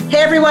Hey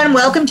everyone,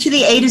 welcome to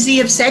the A to Z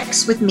of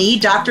Sex with me,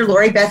 Dr.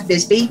 Lori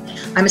Bisbey.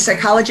 I'm a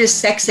psychologist,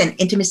 sex and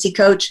intimacy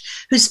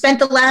coach who spent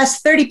the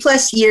last 30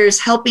 plus years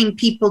helping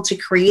people to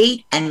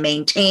create and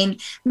maintain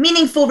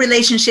meaningful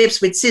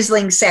relationships with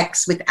sizzling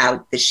sex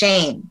without the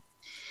shame.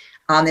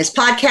 On this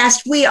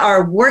podcast, we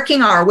are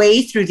working our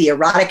way through the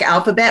erotic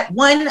alphabet,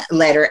 one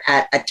letter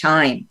at a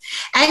time.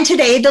 And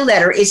today the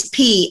letter is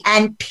P,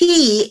 and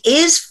P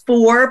is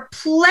for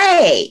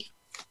play.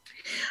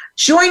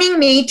 Joining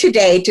me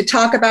today to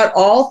talk about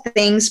all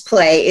things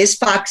play is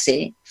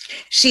Foxy.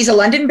 She's a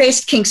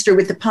London-based kinkster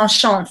with a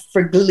penchant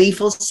for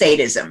gleeful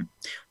sadism.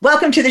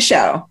 Welcome to the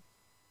show.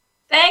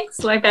 Thanks,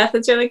 Lori Beth.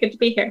 It's really good to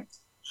be here.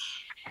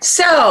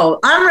 So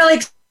I'm really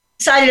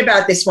excited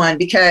about this one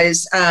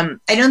because I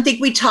don't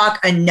think we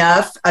talk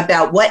enough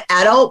about what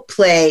adult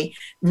play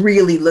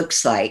really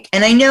looks like.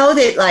 And I know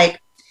that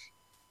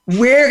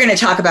we're going to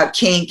talk about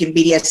kink and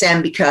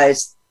BDSM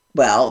because,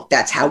 well,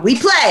 that's how we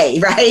play,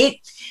 right?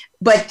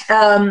 But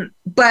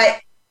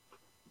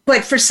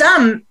for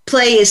some,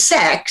 play is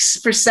sex.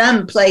 For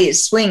some, play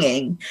is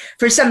swinging.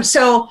 For some,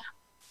 so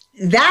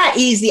that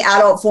is the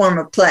adult form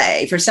of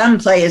play. For some,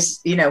 play is,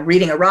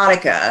 reading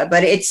erotica,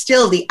 but it's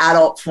still the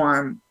adult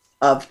form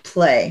of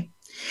play.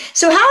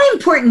 So how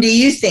important do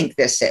you think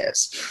this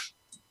is?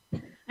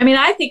 I mean,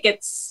 I think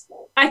it's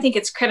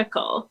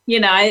critical. We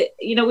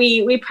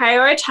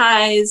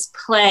prioritize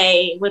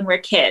play when we're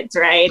kids,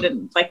 right?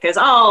 And there's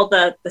all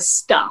the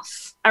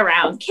stuff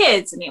around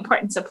kids and the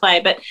importance of play.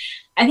 But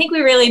I think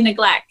we really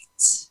neglect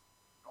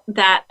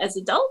that as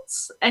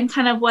adults and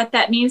kind of what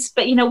that means.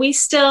 But, we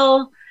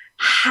still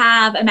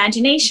have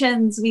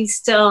imaginations. We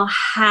still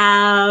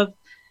have,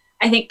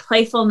 I think,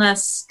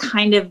 playfulness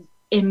kind of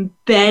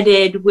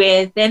embedded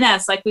within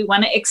us. We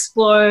want to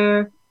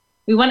explore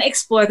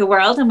the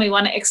world, and we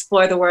want to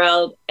explore the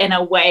world in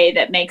a way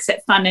that makes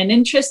it fun and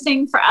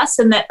interesting for us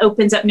and that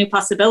opens up new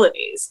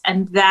possibilities.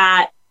 And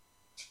I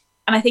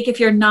think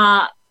if you're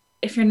not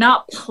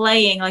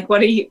playing,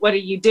 what are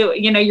you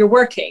doing? You're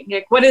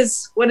working. What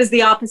is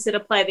the opposite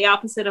of play? The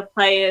opposite of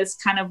play is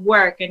kind of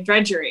work and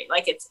drudgery.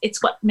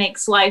 It's what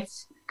makes life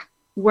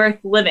worth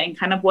living,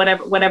 kind of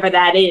whatever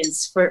that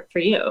is for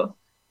you.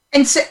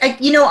 And so,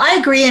 I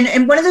agree.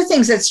 And one of the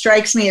things that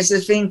strikes me is the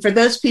thing for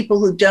those people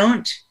who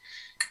don't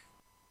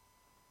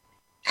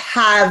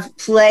have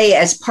play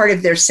as part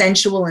of their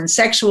sensual and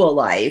sexual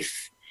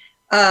life,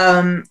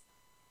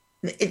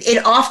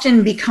 it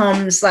often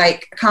becomes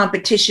like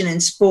competition in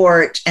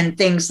sport and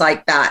things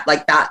like that.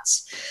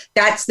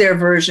 That's their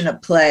version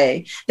of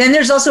play. Then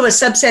there's also a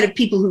subset of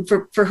people who,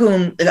 for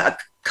whom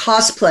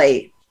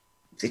cosplay,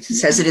 it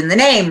says it in the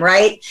name,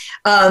 right?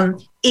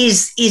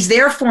 Is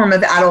their form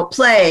of adult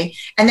play,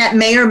 and that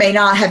may or may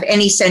not have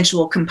any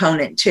sensual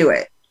component to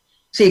it.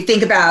 So you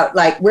think about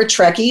we're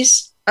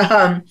Trekkies,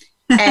 and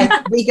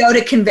we go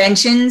to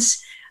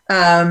conventions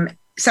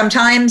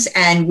sometimes,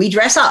 and we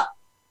dress up.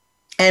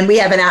 And we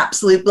have an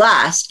absolute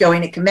blast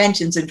going to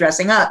conventions and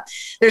dressing up.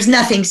 There's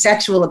nothing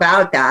sexual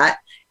about that.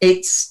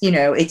 It's,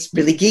 it's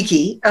really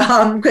geeky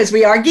because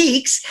we are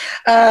geeks.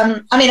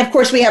 Of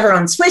course, we have our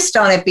own twist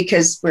on it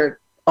because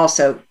we're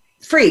also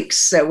freaks.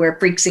 So we're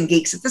freaks and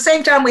geeks at the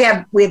same time. We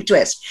have a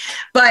twist.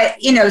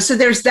 But, so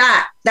there's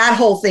that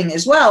whole thing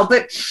as well.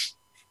 But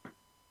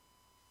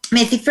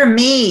I think for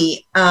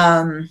me,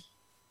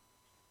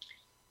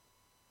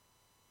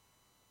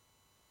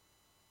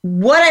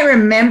 what I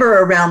remember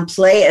around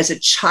play as a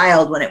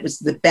child when it was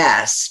the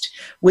best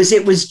was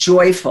it was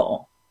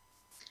joyful.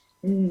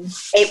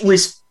 It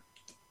was,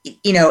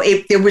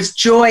 there was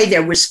joy,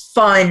 there was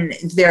fun,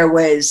 there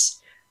was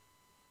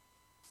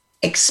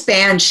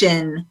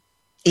expansion,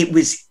 it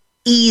was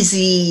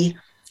easy.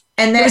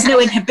 And there was no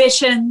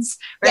inhibitions,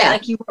 right? Yeah.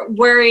 You weren't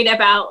worried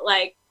about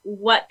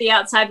what the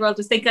outside world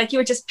was thinking. You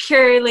were just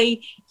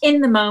purely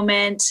in the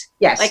moment.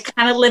 Yes.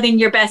 Kind of living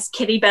your best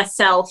kitty best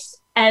self.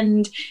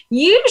 And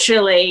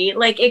usually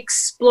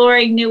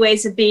exploring new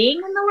ways of being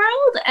in the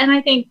world. And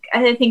I think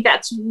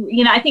that's,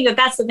 I think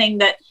that's the thing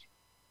that,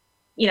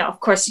 of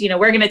course, we're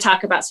going to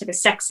talk about sort of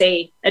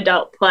sexy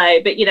adult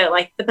play, but,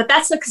 but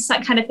that's the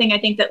kind of thing I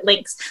think that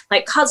links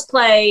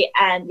cosplay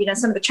and,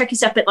 some of the tricky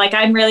stuff that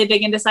I'm really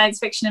big into science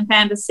fiction and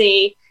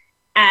fantasy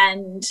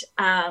and,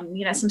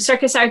 some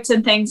circus arts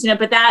and things,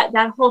 but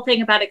that whole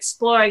thing about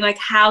exploring,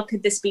 how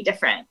could this be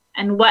different?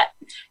 And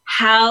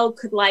how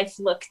could life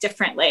look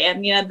differently?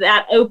 And,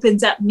 that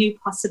opens up new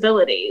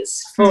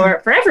possibilities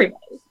for everybody.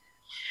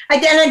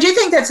 I do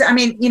think that's, I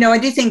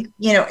do think,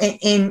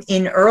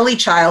 in early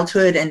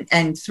childhood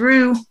and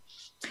through,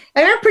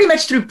 pretty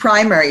much through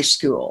primary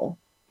school,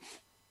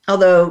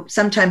 although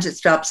sometimes it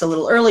stops a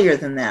little earlier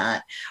than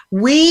that,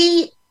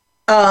 we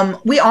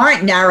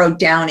aren't narrowed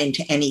down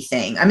into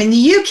anything.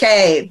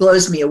 The UK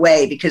blows me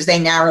away because they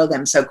narrow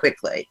them so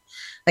quickly.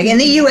 In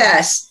the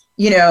US,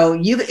 you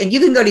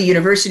can go to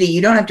university.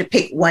 You don't have to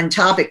pick one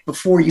topic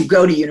before you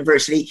go to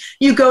university.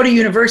 You go to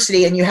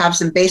university and you have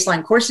some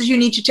baseline courses you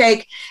need to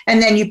take,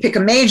 and then you pick a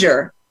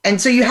major.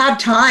 And so you have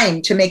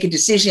time to make a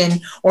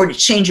decision or to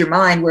change your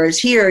mind. Whereas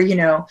here,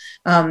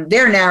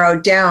 they're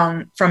narrowed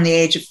down from the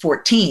age of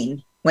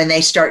 14. when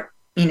they start,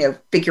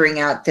 figuring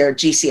out their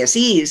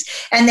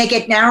GCSEs, and they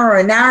get narrower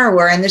and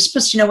narrower, and they're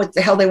supposed to know what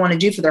the hell they want to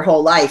do for their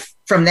whole life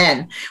from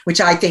then, which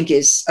I think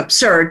is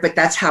absurd, but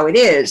that's how it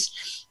is.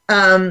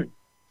 And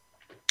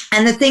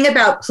the thing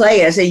about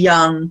play as a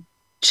young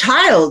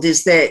child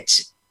is that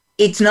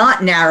it's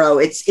not narrow.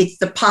 It's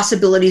the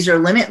possibilities are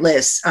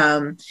limitless.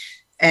 And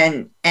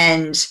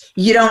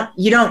you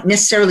don't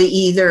necessarily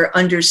either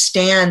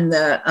understand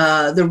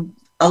a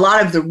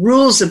lot of the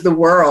rules of the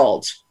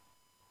world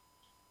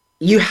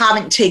you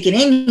haven't taken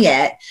in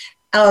yet.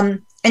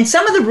 And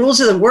some of the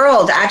rules of the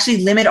world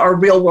actually limit our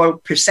real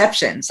world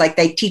perceptions. Like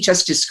they teach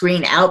us to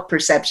screen out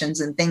perceptions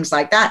and things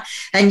like that.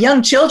 And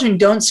young children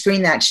don't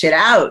screen that shit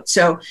out.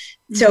 So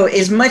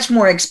is much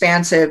more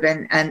expansive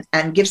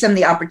and gives them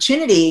the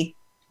opportunity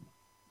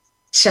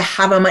to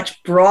have a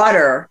much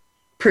broader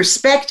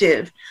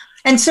perspective.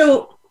 And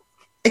so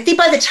I think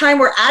by the time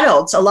we're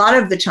adults, a lot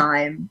of the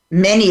time,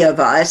 many of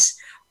us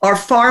are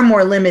far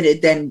more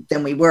limited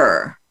than we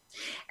were.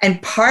 And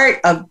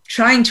part of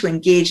trying to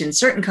engage in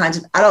certain kinds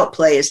of adult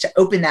play is to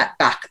open that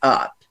back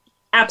up.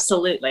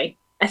 Absolutely.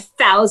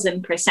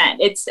 1,000%.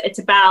 It's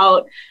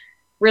about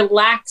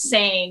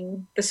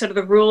relaxing the sort of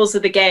the rules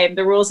of the game,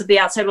 the rules of the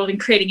outside world, and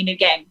creating a new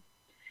game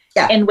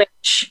in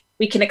which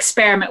we can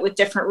experiment with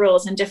different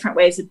rules and different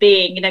ways of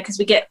being, because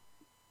we get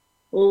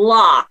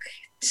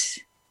locked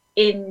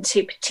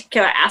into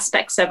particular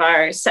aspects of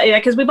ourselves,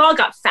 because we've all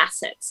got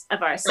facets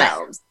of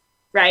ourselves.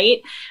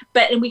 Right.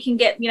 And we can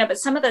get, but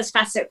some of those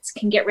facets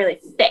can get really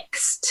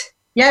fixed.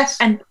 Yes.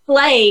 And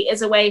play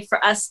is a way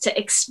for us to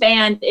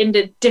expand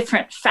into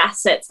different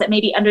facets that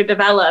may be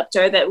underdeveloped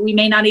or that we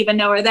may not even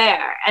know are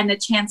there, and a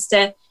chance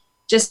to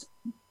just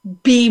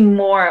be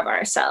more of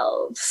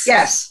ourselves.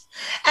 Yes.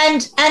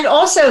 And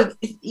also,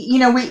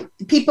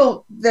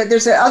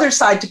 there's the other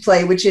side to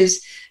play, which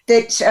is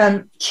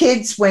that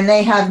kids, when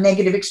they have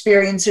negative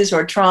experiences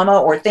or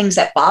trauma or things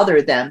that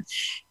bother them,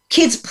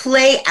 kids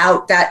play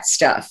out that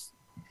stuff.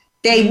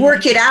 They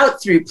work it out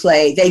through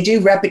play. They do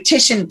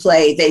repetition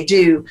play. They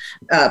do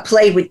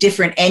play with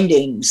different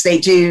endings. They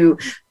do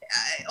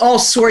all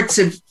sorts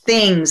of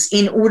things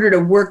in order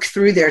to work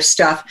through their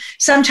stuff,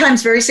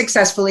 sometimes very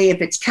successfully.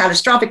 If it's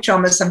catastrophic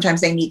trauma,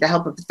 sometimes they need the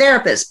help of a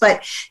therapist.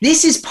 But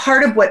this is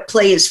part of what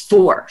play is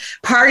for.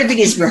 Part of it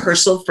is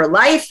rehearsal for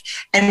life,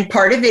 and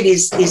part of it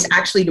is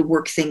actually to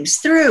work things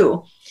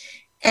through.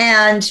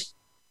 And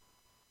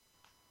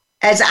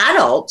as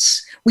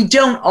adults, we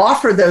don't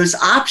offer those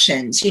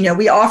options.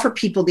 We offer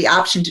people the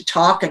option to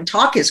talk, and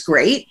talk is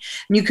great.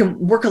 And you can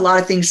work a lot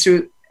of things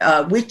through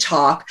with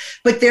talk,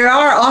 but there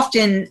are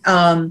often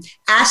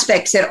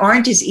aspects that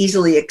aren't as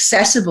easily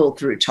accessible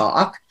through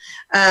talk.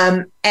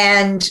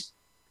 And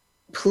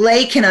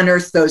play can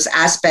unearth those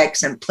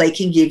aspects, and play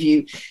can give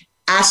you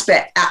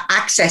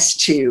access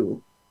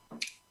to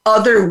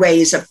other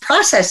ways of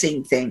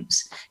processing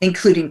things,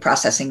 including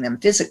processing them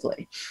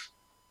physically.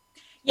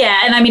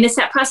 Yeah. And I mean, it's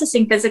that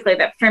processing physically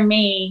that for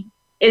me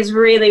is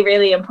really,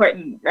 really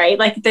important, right?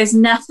 Like there's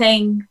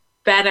nothing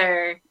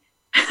better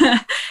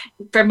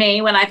for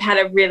me when I've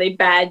had a really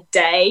bad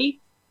day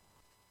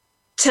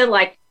to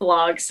like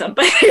flog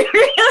somebody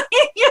really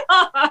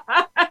hard.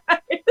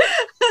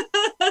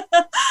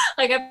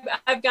 Like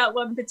I've got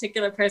one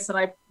particular person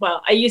I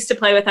used to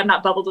play with. I'm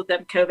not bubbled with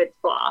them, COVID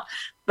blah,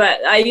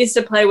 but I used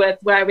to play with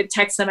where I would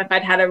text them if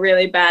I'd had a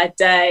really bad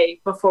day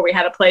before we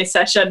had a play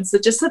session. So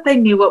just that they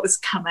knew what was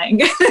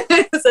coming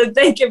so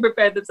they can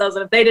prepare themselves.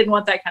 And if they didn't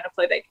want that kind of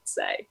play, they could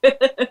say.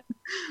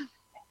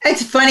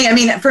 It's funny. I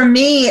mean, for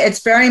me,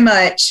 it's very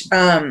much,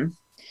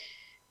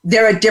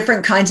 there are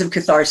different kinds of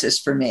catharsis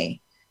for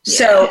me. Yeah.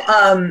 So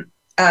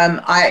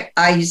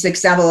I use the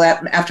example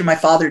after my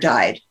father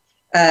died,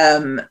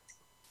 part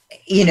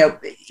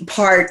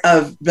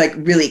of like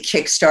really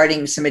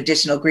kickstarting some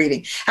additional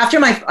grieving after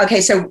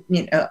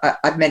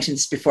I've mentioned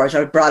this before. So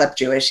I was brought up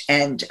Jewish,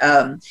 and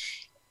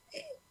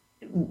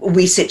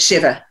we sit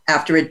Shiva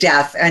after a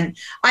death. And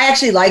I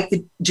actually like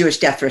the Jewish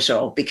death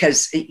ritual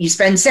because you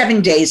spend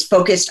 7 days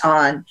focused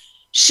on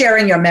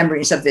sharing your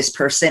memories of this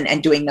person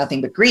and doing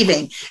nothing but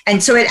grieving.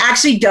 And so it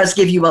actually does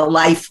give you a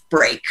life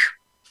break.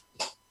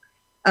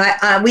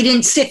 We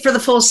didn't sit for the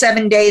full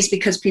 7 days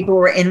because people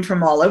were in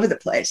from all over the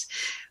place.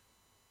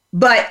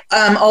 But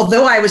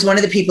although I was one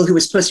of the people who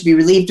was supposed to be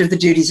relieved of the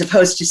duties of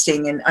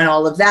hostessing and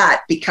all of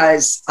that,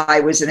 because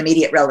I was an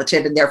immediate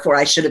relative and therefore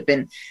I should have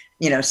been,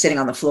 sitting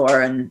on the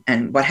floor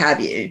and what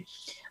have you.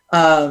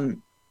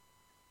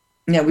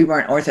 We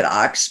weren't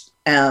Orthodox.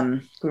 We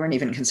weren't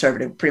even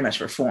conservative, pretty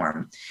much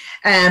Reform.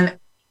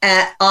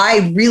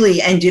 I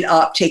really ended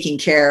up taking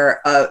care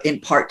of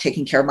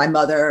my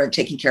mother and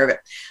taking care of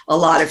a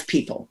lot of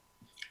people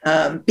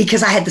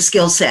because I had the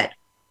skill set.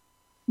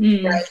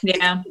 Right?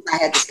 Yeah. I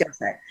had the skill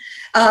set.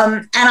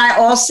 And I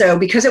also,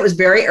 because it was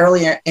very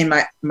early in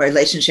my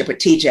relationship with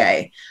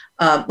TJ,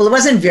 it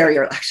wasn't very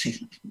early, actually,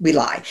 we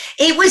lie.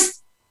 It was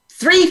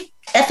 3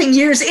 effing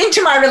years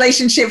into my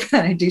relationship,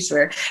 and I do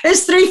swear, it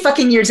was 3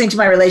 fucking years into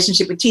my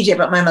relationship with TJ,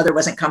 but my mother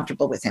wasn't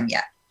comfortable with him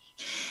yet.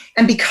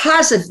 And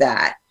because of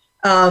that,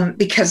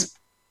 because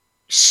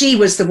she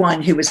was the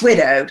one who was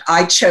widowed.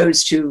 I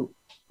chose to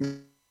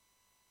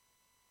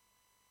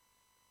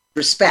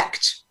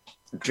respect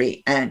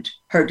and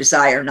her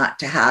desire not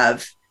to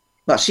have,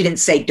 well, she didn't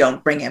say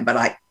don't bring him,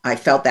 but I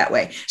felt that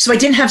way. So I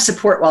didn't have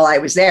support while I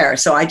was there.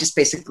 So I just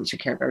basically took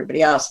care of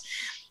everybody else.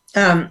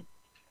 And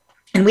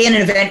we had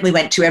an event we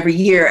went to every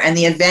year, and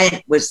the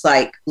event was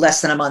like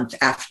less than a month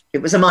after.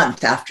 It was a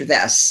month after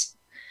this.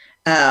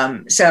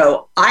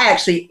 So I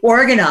actually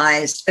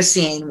organized a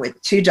scene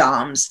with 2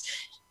 doms,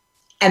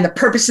 and the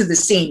purpose of the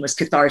scene was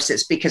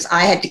catharsis, because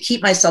I had to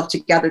keep myself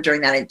together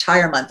during that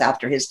entire month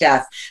after his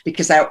death,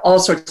 because I had all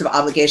sorts of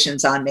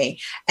obligations on me,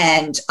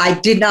 and I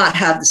did not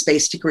have the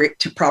space to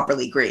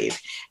properly grieve.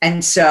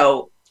 And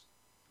so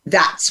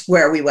that's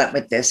where we went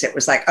with this. It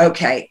was like,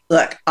 okay,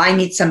 look, I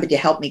need somebody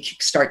to help me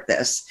kickstart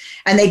this.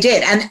 And they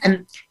did.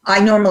 And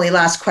I normally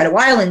last quite a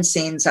while in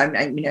scenes. I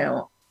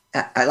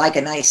like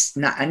a nice,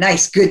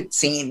 good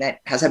scene that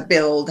has a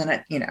build,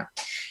 and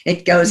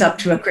it goes up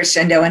to a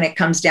crescendo and it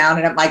comes down,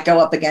 and it might go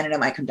up again and it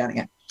might come down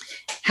again.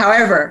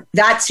 However,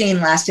 that scene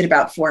lasted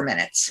about 4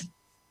 minutes.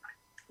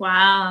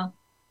 Wow.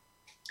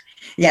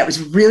 Yeah, it was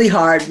really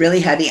hard, really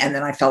heavy. And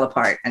then I fell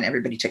apart and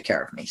everybody took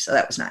care of me. So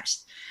that was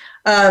nice.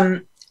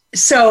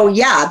 So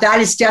yeah,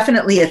 that is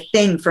definitely a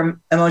thing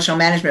from emotional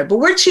management, but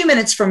we're 2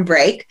 minutes from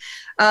break.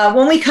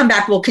 When we come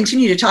back, we'll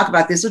continue to talk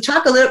about this. We'll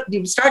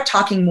start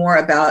talking more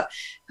about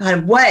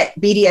what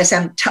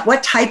BDSM,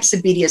 what types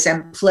of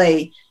BDSM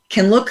play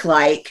can look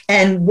like,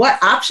 and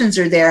what options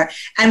are there,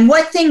 and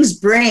what things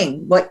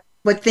bring to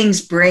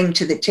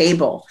the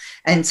table.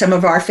 And some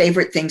of our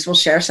favorite things, we'll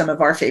share some of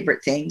our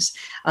favorite things.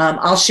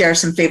 I'll share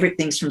some favorite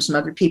things from some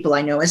other people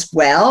I know as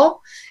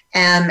well.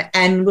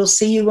 And we'll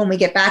see you when we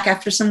get back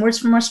after some words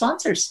from our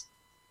sponsors.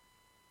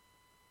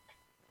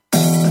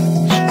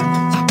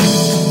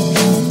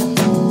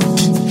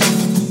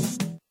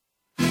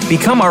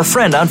 Become our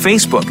friend on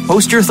Facebook.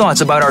 Post your thoughts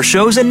about our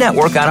shows and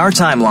network on our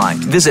timeline.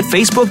 Visit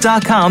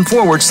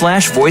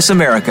facebook.com/Voice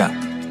America.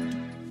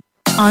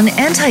 On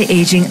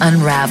Anti-Aging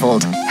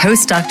Unraveled,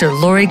 host Dr.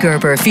 Lori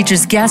Gerber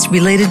features guests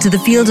related to the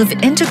field of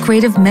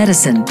integrative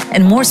medicine,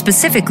 and more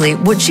specifically,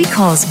 what she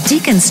calls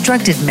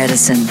deconstructed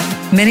medicine.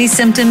 Many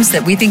symptoms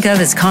that we think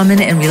of as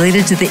common and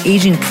related to the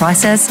aging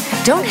process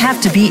don't have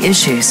to be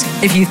issues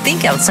if you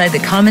think outside the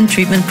common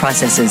treatment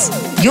processes.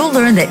 You'll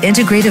learn that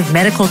integrative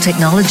medical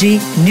technology,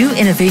 new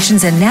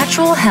innovations, and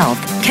natural health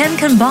can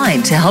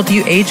combine to help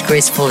you age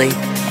gracefully.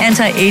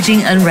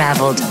 Anti-Aging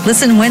Unraveled.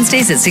 Listen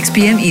Wednesdays at 6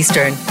 p.m.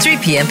 Eastern, 3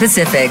 p.m.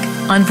 Pacific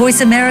on Voice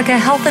America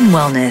Health and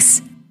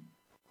Wellness.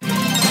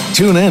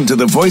 Tune in to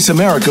the Voice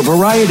America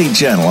Variety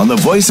channel on the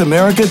Voice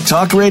America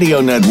Talk Radio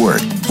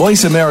Network.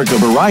 Voice America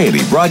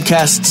Variety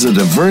broadcasts a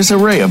diverse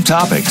array of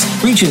topics,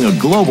 reaching a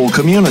global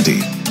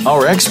community.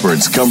 Our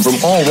experts come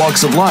from all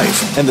walks of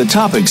life, and the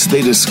topics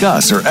they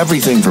discuss are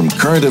everything from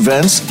current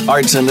events,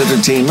 arts and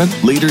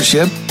entertainment,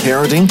 leadership,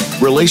 parenting,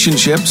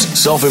 relationships,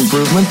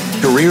 self-improvement,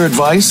 career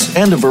advice,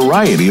 and a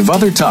variety of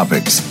other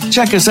topics.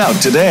 Check us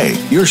out today.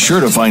 You're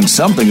sure to find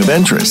something of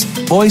interest.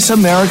 Voice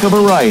America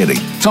Variety.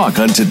 Talk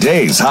on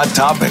today's hot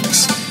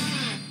topics.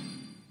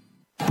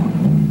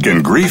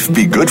 Can grief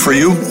be good for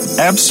you?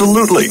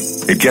 Absolutely.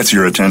 It gets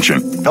your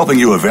attention, helping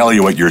you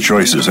evaluate your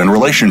choices and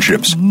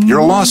relationships.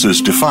 Your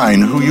losses define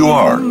who you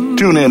are.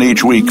 Tune in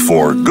each week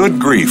for Good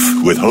Grief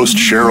with host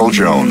Cheryl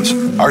Jones.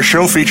 Our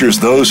show features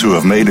those who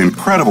have made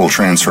incredible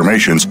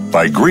transformations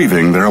by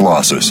grieving their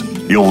losses.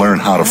 You'll learn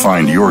how to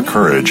find your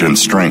courage and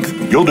strength.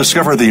 You'll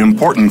discover the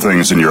important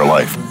things in your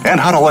life and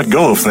how to let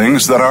go of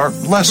things that are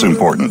less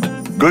important.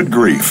 Good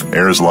Grief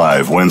airs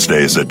live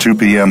Wednesdays at 2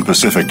 p.m.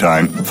 Pacific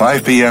Time,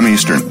 5 p.m.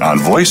 Eastern on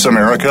Voice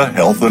America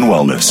Health and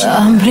Wellness.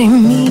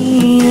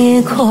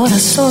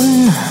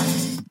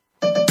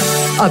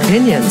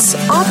 Opinions,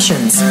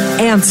 options,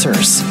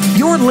 answers.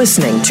 You're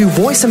listening to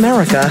Voice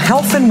America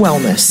Health and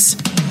Wellness.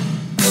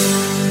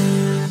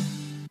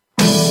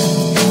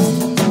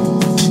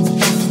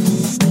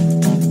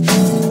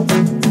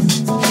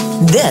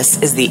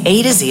 This is the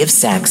A to Z of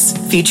Sex,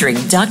 featuring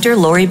Dr.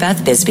 Lori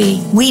Beth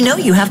Bisbey. We know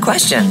you have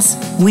questions.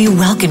 We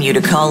welcome you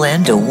to call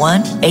in to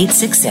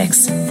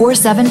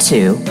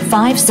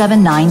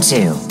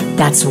 1-866-472-5792.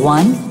 That's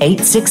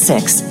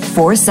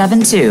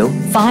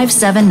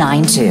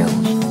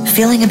 1-866-472-5792.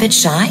 Feeling a bit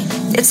shy?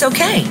 It's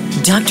okay.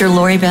 Dr.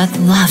 Lori Beth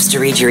loves to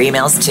read your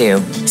emails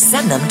too.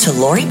 Send them to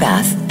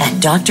LoriBeth at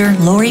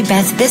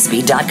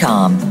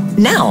drloribethbisbey.com.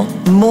 Now,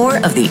 more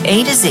of the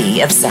A to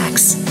Z of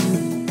Sex.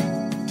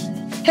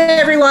 Hey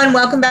everyone,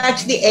 welcome back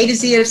to the A to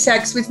Z of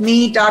Sex with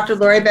me, Dr.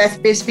 Lori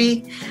Beth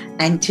Bisbey.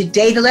 And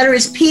today the letter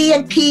is P,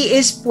 and P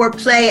is for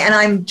play. And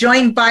I'm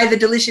joined by the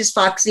delicious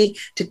Foxy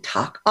to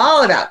talk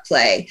all about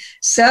play.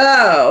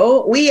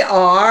 So we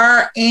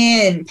are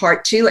in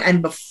part 2.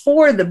 And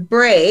before the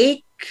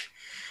break,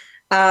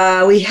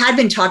 we had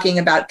been talking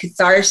about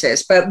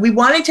catharsis, but we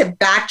wanted to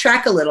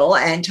backtrack a little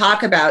and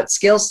talk about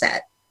skill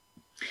set.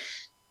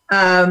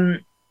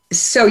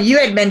 So you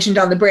had mentioned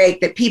on the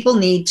break that people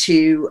need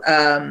to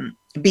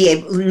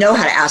know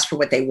how to ask for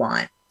what they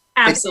want.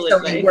 Absolutely. It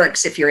only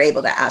works if you're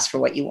able to ask for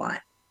what you want.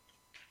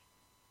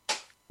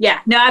 Yeah,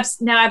 no,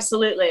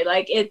 absolutely.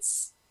 Like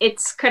it's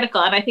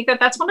critical. And I think that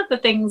that's one of the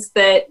things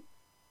that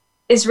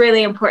is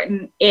really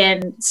important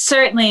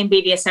certainly in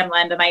BDSM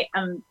land.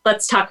 And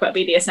let's talk about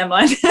BDSM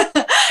land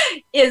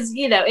is,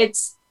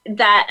 it's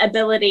that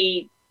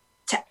ability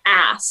to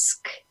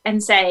ask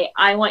and say,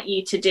 I want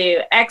you to do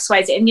X,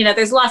 Y, Z. And,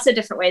 there's lots of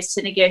different ways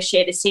to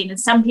negotiate a scene. And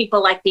some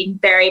people like being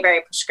very,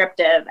 very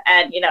prescriptive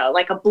and,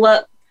 like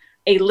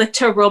a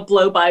literal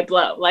blow by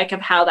blow, like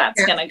of how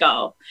that's going to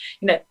go.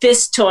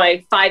 This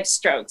toy, 5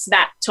 strokes,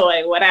 that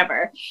toy,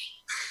 whatever.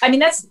 I mean,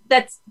 that's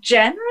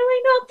generally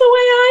not the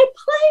way I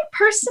play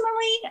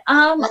personally.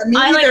 I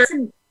like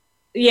to,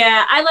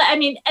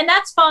 and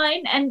that's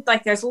fine. And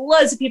like, there's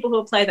loads of people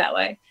who play that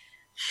way.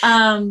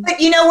 But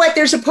you know what?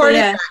 There's a part of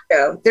that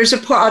though.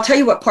 I'll tell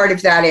you what part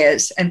of that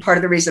is. And part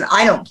of the reason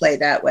I don't play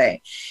that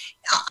way.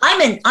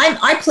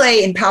 I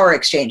play in power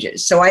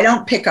exchanges. So I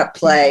don't pick up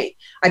play.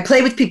 I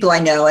play with people I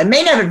know. I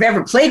may not have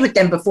ever played with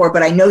them before,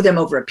 but I know them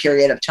over a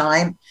period of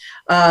time.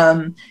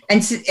 And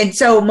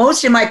so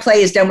most of my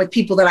play is done with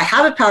people that I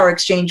have a power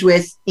exchange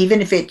with,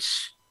 even if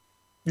it's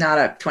not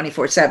a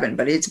 24/7,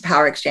 but it's a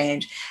power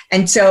exchange.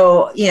 And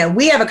so,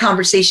 we have a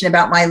conversation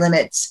about my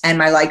limits and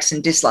my likes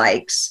and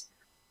dislikes.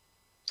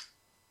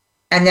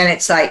 And then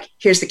it's like,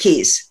 here's the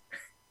keys.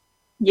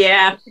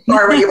 Yeah.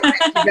 Or where you want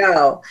it to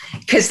go.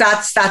 Because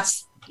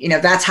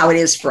that's how it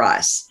is for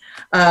us.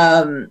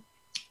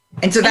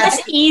 And so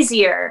that's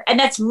easier. And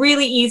that's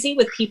really easy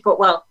with people.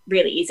 Well,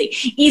 really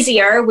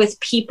easier with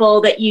people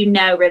that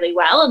really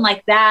well. And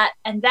like that,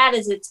 and that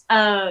is its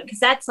own, because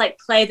that's like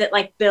play that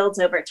like builds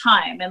over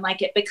time. And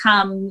like it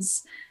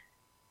becomes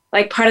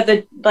like part of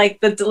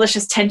the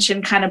delicious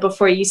tension kind of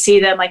before you see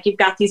them. Like you've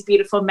got these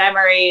beautiful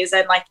memories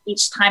and like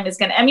each time is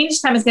going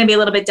to be a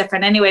little bit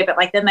different anyway, but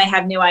like then they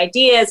have new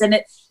ideas and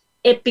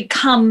it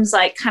becomes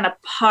like kind of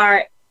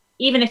part,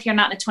 even if you're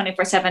not in a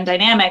 24/7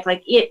 dynamic,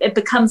 like it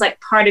becomes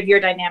like part of your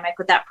dynamic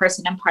with that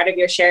person and part of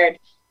your shared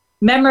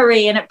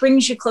memory. And it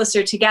brings you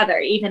closer together,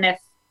 even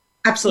if,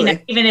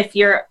 absolutely, even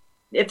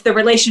if the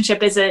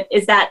relationship is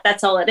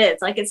that's all it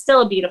is. Like, it's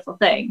still a beautiful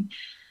thing.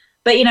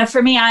 But,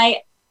 for me,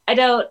 I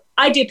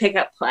do pick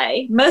up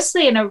play,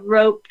 mostly in a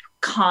rope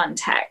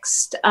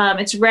context.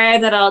 It's rare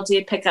that I'll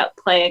do pick up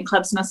play in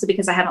clubs, mostly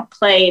because I haven't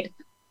played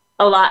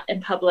a lot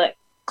in public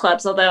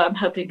clubs, although I'm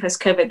hoping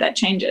post-COVID that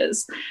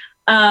changes.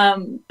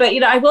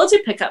 But I will do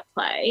pick up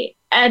play,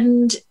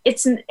 and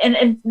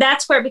and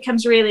that's where it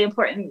becomes really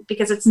important,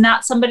 because it's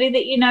not somebody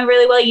that you know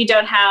really well. You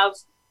don't have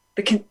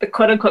the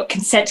quote unquote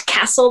consent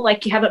castle,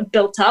 like you haven't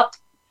built up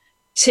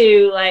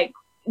to like,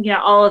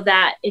 all of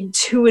that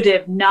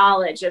intuitive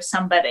knowledge of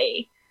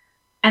somebody.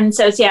 And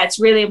so, it's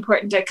really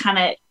important to kind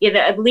of,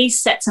 at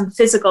least set some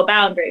physical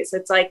boundaries.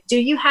 It's like, do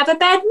you have a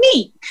bad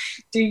knee?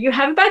 Do you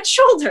have a bad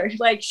shoulder?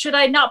 Like, should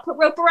I not put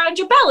rope around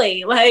your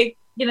belly? Like,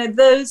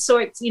 those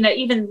sorts,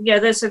 even,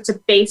 those sorts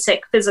of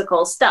basic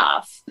physical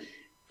stuff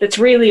that's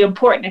really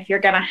important if you're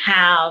going to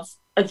have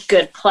a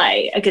good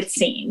play, a good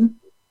scene.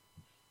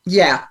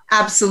 Yeah,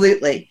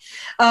 absolutely.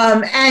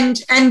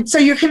 And so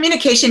your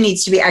communication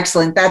needs to be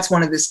excellent. That's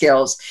one of the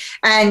skills.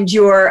 And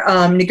your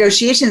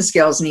negotiation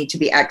skills need to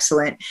be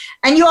excellent.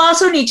 And you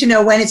also need to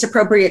know when it's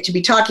appropriate to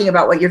be talking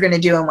about what you're going to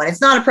do and when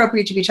it's not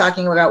appropriate to be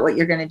talking about what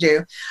you're going to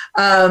do.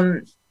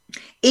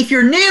 If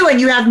you're new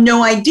and you have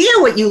no idea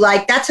what you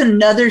like, that's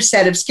another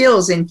set of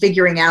skills in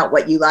figuring out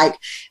what you like.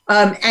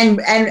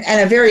 And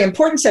a very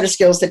important set of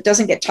skills that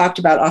doesn't get talked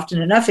about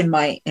often enough in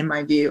my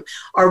view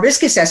are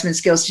risk assessment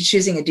skills to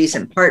choosing a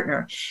decent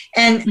partner.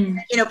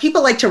 And,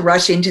 people like to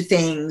rush into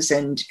things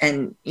and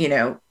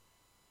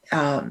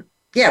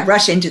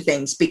rush into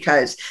things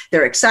because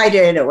they're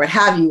excited or what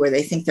have you, or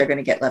they think they're going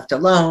to get left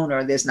alone,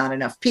 or there's not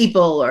enough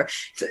people, or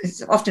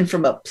it's often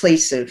from a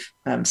place of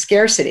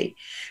scarcity.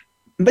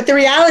 But the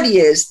reality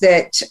is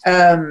that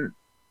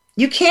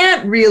you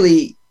can't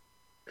really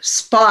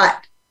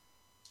spot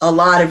a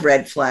lot of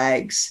red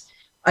flags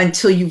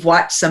until you've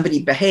watched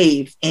somebody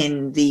behave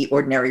in the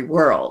ordinary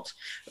world,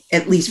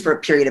 at least for a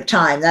period of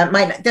time.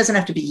 That doesn't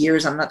have to be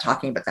years. I'm not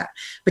talking about that.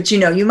 But, you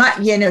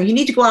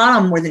need to go out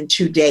on more than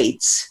 2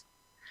 dates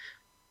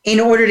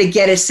in order to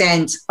get a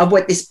sense of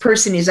what this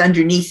person is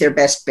underneath their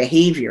best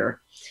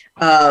behavior.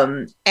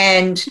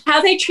 And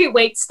how they treat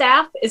wait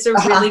staff is a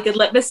really good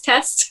litmus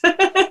test.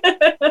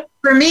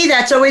 For me,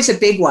 that's always a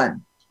big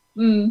one.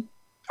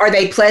 Are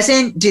they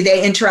pleasant? Do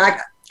they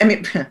interact? I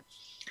mean,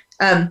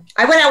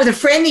 I went out with a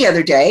friend the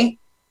other day,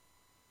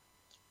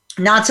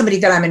 not somebody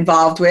that I'm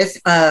involved with.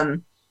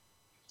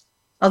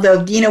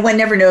 Although, one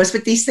never knows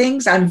with these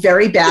things. I'm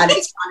very bad at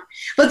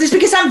but it's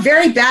because I'm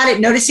very bad at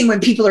noticing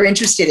when people are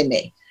interested in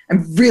me.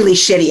 I'm really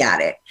shitty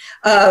at it.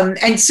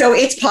 And so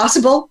it's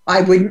possible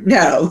I wouldn't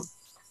know.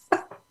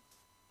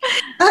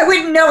 I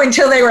wouldn't know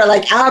until they were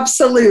like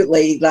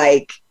absolutely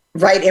like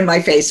right in my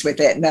face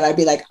with it. And then I'd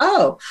be like,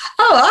 oh,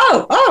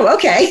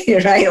 okay.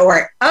 Right.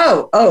 Or,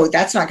 oh,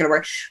 that's not going to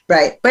work.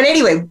 Right. But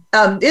anyway,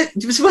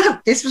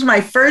 this was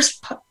my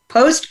first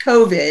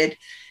post-COVID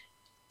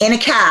in a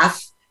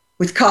calf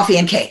with coffee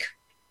and cake.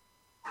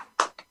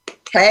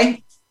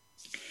 Okay.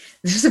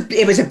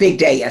 It was a big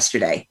day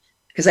yesterday.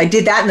 because I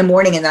did that in the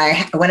morning, and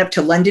then I went up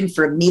to London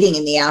for a meeting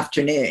in the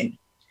afternoon.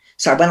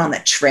 So I went on the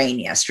train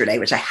yesterday,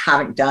 which I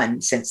haven't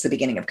done since the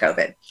beginning of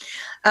COVID.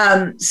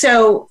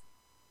 So,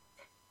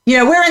 you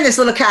know, we're in this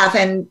little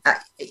cafe, and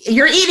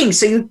you're eating,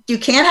 so you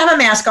can't have a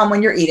mask on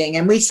when you're eating.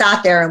 And we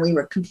sat there, and we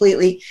were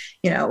completely,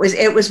 you know,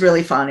 it was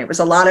really fun. It was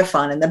a lot of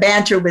fun, and the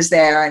banter was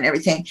there and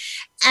everything.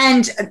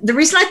 And the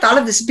reason I thought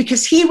of this is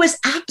because he was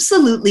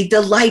absolutely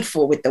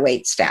delightful with the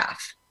wait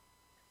staff.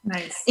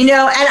 Nice. You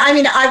know, and I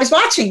mean, I was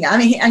watching. I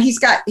mean, and he's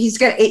got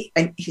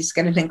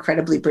an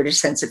incredibly British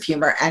sense of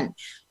humor, and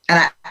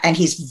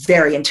he's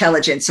very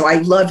intelligent. So I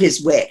love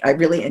his wit. I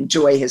really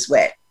enjoy his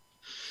wit.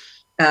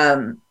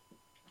 And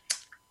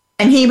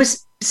he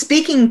was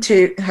speaking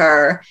to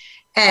her,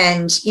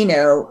 and, you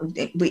know,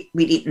 we'd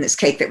eaten this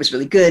cake that was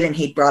really good, and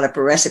he'd brought up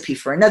a recipe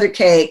for another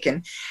cake.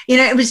 And, you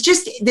know, it was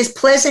just this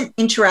pleasant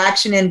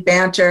interaction and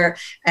banter,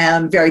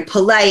 very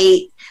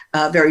polite,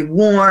 very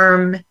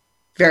warm,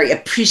 very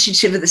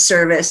appreciative of the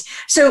service.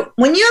 So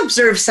when you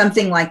observe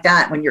something like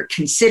that, when you're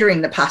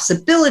considering the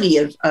possibility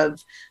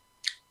of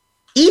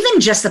even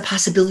just the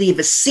possibility of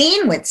a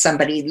scene with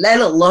somebody, let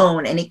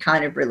alone any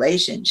kind of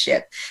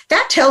relationship,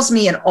 that tells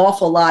me an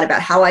awful lot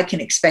about how I can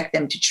expect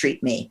them to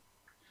treat me.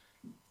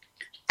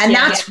 And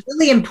that's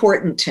really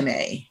important to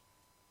me.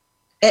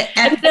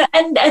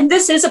 And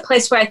this is a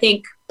place where I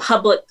think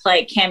public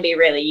play can be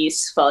really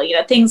useful. You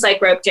know, things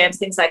like rope jams,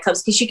 things like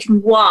clubs, because you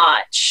can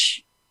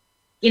watch.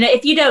 You know,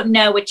 if you don't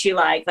know what you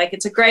like,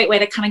 it's a great way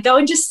to kind of go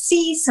and just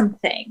see some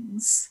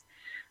things.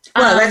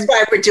 Well, that's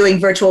why we're doing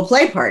virtual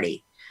play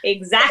party.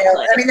 Exactly. You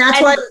know, I mean,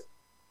 that's why.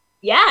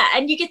 Yeah,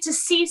 and you get to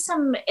see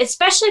some,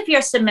 especially if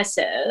you're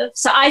submissive.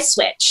 So I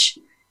switch,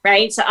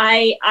 right? So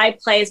I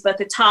play as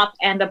both a top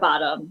and a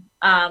bottom,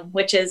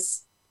 which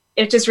is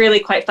really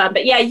quite fun.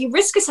 But yeah, you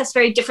risk assess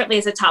very differently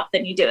as a top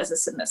than you do as a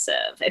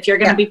submissive. If you're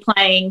going to be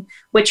playing,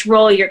 which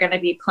role you're going to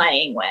be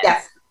playing with.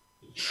 Yeah.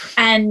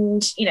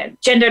 And, you know,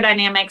 gender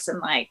dynamics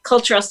and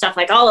cultural stuff,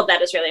 all of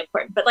that is really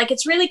important. But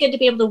it's really good to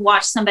be able to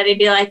watch somebody and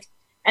be like,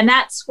 and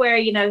that's where,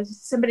 you know,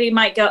 somebody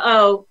might go,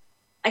 oh,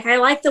 I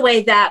like the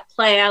way that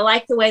play. I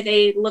like the way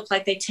they look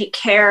like they take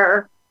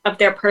care of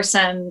their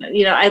person.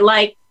 You know, I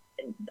like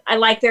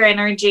their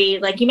energy.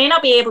 You may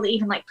not be able to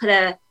even put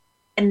a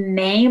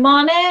name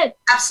on it.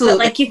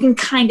 Absolutely. But you can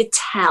kind of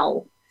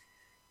tell.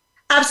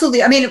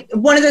 Absolutely. I mean,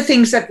 one of the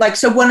things that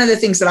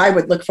I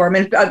would look for, I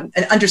mean,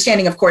 an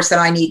understanding, of course, that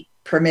I need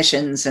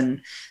permissions,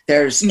 and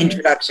there's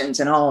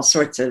introductions and all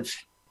sorts of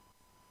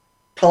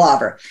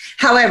palaver.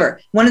 However,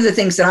 one of the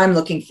things that I'm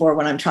looking for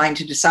when I'm trying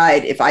to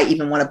decide if I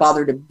even want to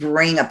bother to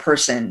bring a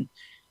person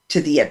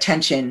to the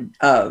attention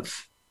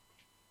of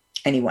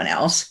anyone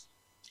else,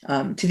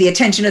 to the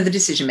attention of the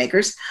decision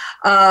makers,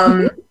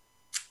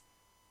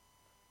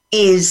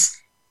 is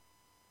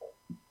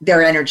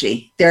their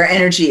energy. Their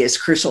energy is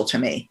crucial to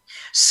me.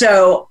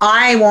 So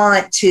I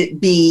want to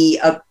be,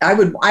 I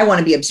want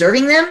to be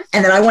observing them,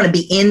 and then I want to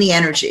be in the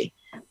energy.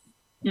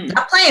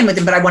 Not playing with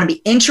them, but I want to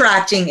be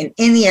interacting and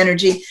in the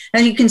energy. Now,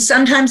 you can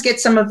sometimes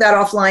get some of that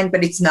offline,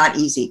 but it's not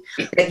easy.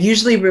 It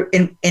usually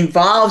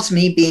involves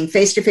me being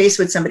face-to-face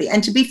with somebody.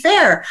 And to be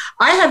fair,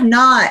 I have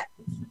not,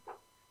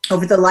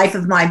 over the life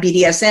of my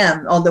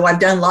BDSM, although I've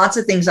done lots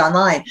of things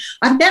online,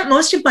 I've met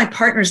most of my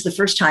partners the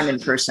first time in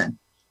person.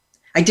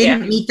 I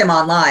didn't meet them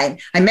online.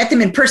 I met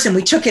them in person.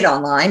 We took it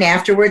online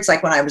afterwards,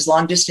 when I was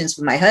long distance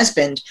with my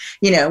husband.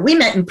 You know, we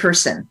met in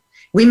person.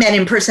 We met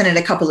in person at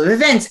a couple of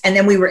events, and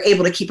then we were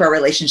able to keep our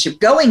relationship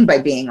going by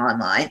being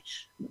online.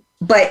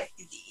 But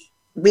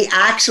we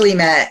actually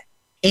met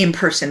in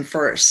person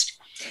first.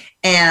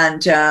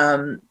 And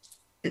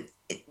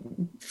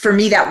for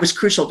me, that was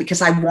crucial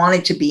because I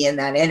wanted to be in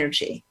that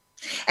energy.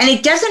 And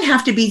it doesn't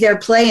have to be their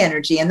play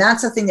energy. And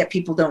that's the thing that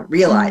people don't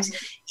realize.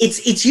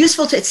 It's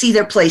useful to see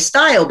their play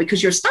style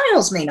because your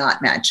styles may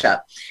not match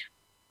up.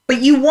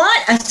 But you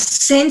want a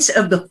sense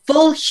of the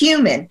full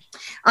human.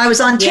 I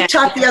was on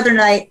TikTok the other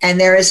night, and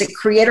there is a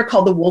creator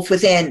called The Wolf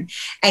Within,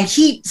 and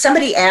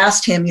somebody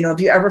asked him, you know,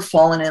 have you ever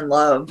fallen in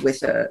love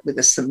with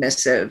a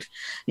submissive?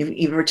 You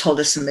ever told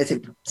a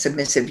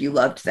submissive you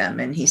loved them?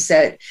 And he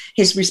said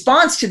his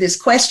response to this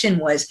question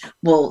was,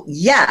 well,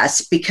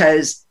 yes,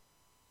 because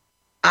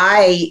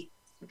I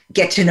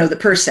get to know the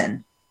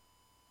person.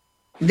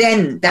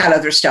 Then that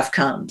other stuff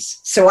comes.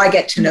 So I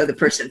get to know the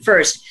person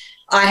first.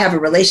 I have a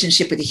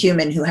relationship with a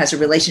human who has a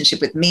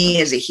relationship with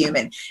me as a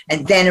human,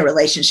 and then a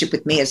relationship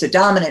with me as a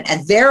dominant.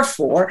 And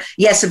therefore,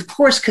 yes, of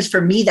course, because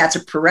for me, that's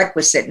a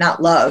prerequisite,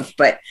 not love,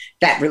 but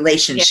that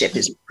relationship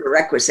is a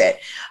prerequisite.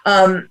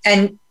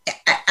 And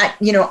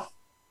you know,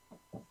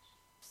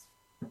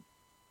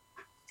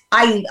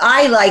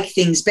 I like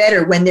things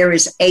better when there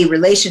is a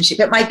relationship.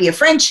 It might be a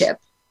friendship.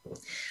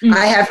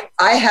 I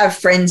have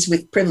friends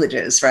with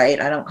privileges,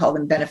 right? I don't call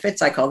them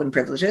benefits. I call them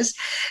privileges.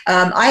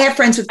 I have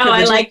friends with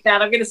privileges. Oh, I like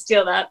that. I'm going to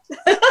steal that.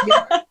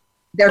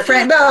 They're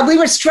friends. Well, we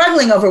were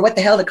struggling over what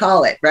the hell to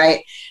call it,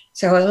 right?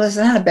 So it's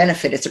not a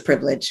benefit. It's a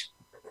privilege.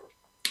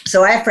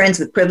 So I have friends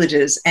with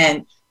privileges,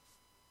 and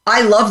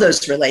I love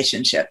those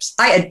relationships.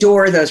 I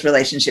adore those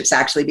relationships,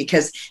 actually,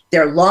 because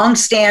they're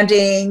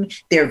long-standing,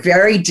 they're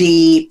very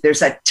deep,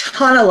 there's a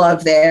ton of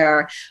love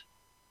there.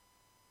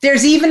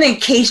 There's even an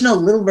occasional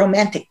little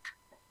romantic,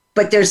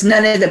 but there's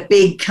none of the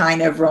big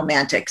kind of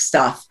romantic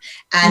stuff.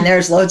 And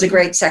there's loads of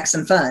great sex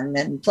and fun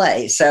and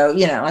play. So,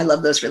 I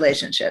love those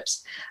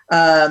relationships.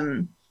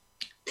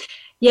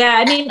 Yeah,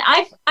 I mean,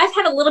 I've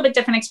had a little bit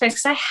different experience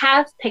because I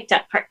have picked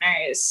up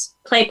partners,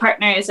 play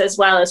partners, as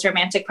well as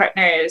romantic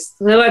partners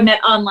who I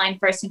met online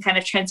first and kind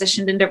of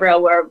transitioned into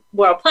real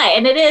world play.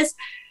 And it is,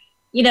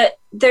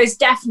 there's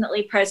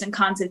definitely pros and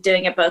cons of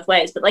doing it both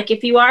ways. But like,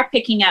 if you are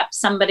picking up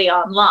somebody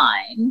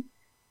online,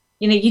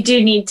 you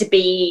do need to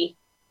be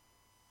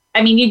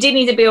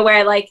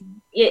aware, like,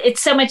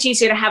 it's so much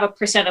easier to have a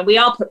persona. We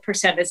all put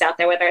personas out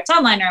there, whether it's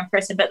online or in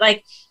person, but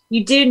like,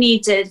 you do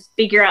need to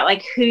figure out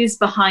like who's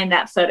behind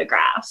that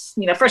photograph.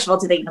 First of all,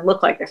 do they even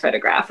look like their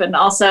photograph? And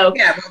also,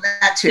 yeah, well,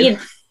 that too.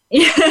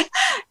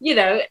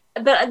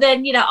 But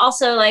then,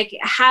 also like,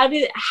 how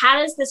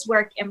does this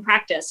work in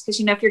practice?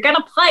 Because, if you're going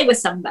to play with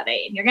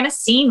somebody and you're going to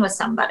scene with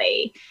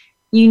somebody,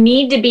 you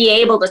need to be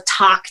able to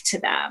talk to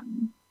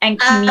them and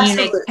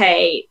communicate.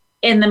 Absolutely.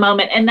 In the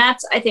moment. And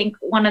that's, I think,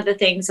 one of the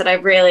things that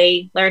I've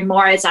really learned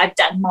more as I've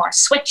done more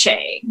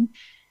switching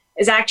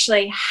is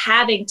actually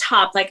having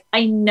top, like,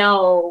 I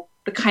know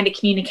the kind of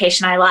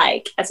communication I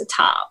like as a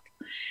top.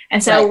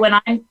 And so when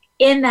I'm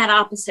in that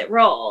opposite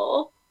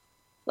role,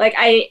 like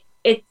I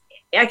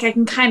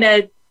can kind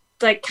of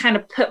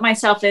put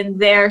myself in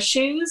their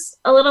shoes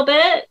a little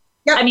bit.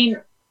 Yep. I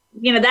mean,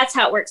 that's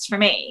how it works for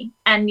me.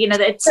 And,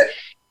 it's,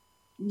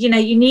 you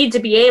need to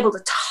be able to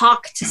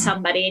talk to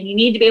somebody and you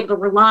need to be able to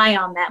rely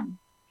on them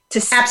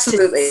to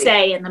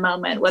say in the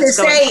moment what's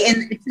going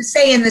on. To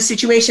say in the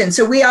situation.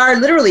 So we are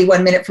literally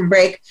 1 minute from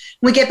break.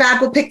 When we get back,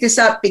 we'll pick this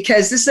up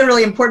because this is a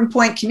really important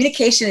point.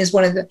 Communication is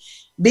one of the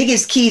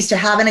biggest keys to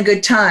having a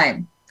good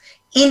time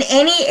in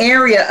any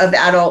area of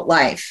adult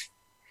life.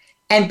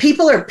 And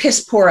people are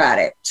piss poor at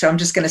it. So I'm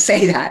just going to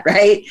say that,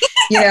 right?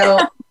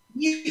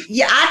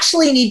 You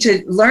actually need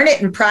to learn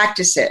it and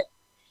practice it.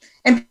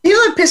 And people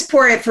are piss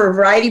poor at it for a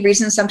variety of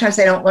reasons. Sometimes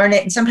they don't learn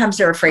it, and sometimes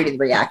they're afraid of the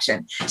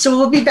reaction. So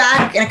we'll be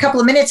back in a couple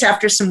of minutes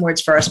after some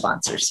words for our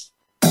sponsors.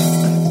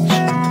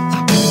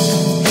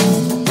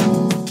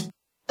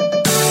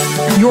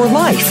 Your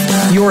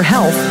life, your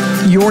health,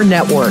 your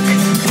network.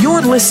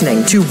 You're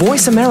listening to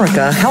Voice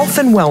America Health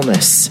and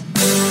Wellness.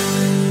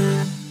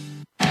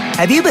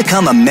 Have you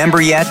become a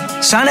member yet?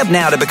 Sign up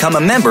now to become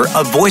a member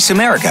of Voice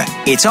America.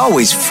 It's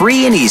always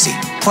free and easy.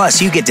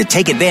 Plus, you get to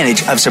take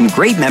advantage of some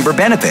great member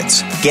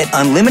benefits. Get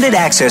unlimited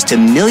access to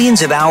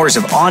millions of hours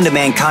of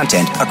on-demand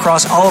content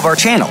across all of our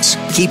channels.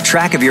 Keep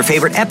track of your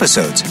favorite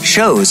episodes,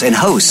 shows, and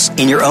hosts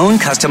in your own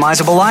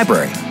customizable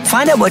library.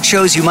 Find out what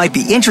shows you might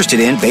be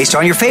interested in based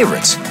on your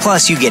favorites.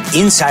 Plus, you get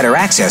insider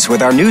access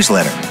with our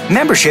newsletter.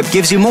 Membership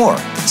gives you more.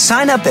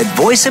 Sign up at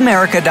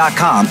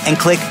voiceamerica.com and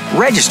click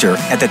register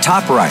at the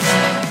top right.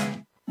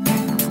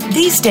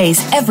 These days,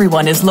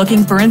 everyone is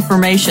looking for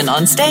information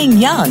on staying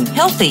young,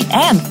 healthy,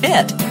 and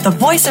fit. The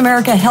Voice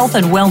America Health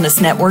and Wellness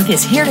Network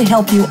is here to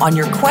help you on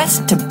your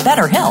quest to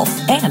better health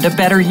and a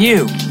better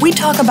you. We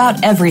talk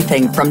about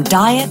everything from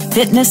diet,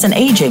 fitness, and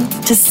aging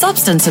to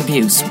substance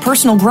abuse,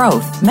 personal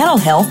growth, mental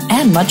health,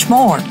 and much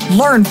more.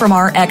 Learn from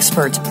our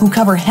experts who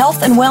cover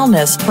health and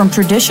wellness from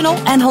traditional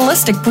and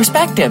holistic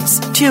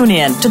perspectives. Tune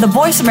in to the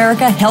Voice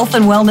America Health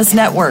and Wellness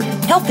Network.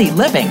 Healthy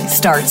living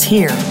starts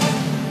here.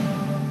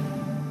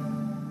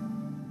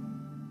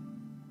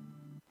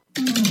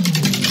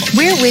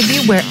 We're with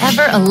you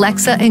wherever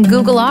Alexa and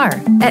Google are.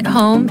 At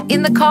home,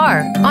 in the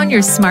car, on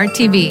your smart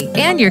TV,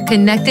 and your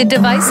connected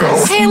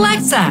devices. Hey,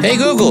 Alexa. Hey,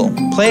 Google.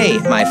 Play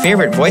my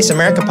favorite Voice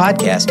America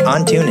podcast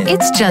on TuneIn.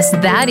 It's just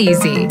that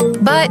easy.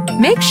 But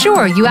make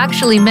sure you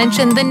actually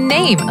mention the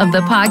name of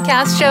the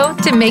podcast show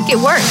to make it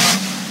work.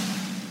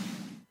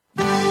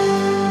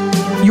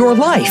 Your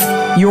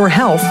life, your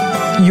health,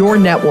 your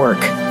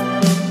network.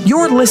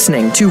 You're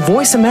listening to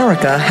Voice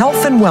America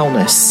Health and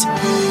Wellness.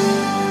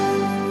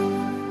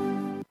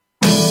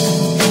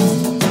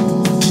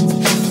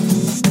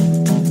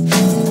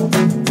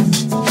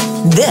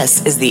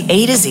 This is the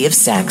A to Z of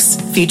Sex,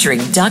 featuring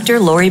Dr.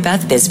 Lori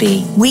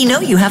Bisbey. We know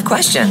you have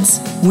questions.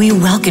 We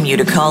welcome you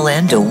to call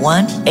in to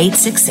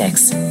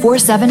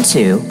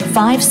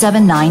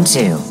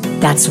 1-866-472-5792.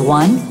 That's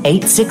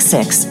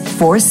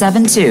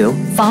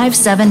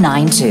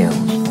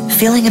 1-866-472-5792.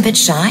 Feeling a bit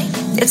shy?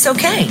 It's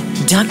okay.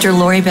 Dr.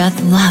 Lori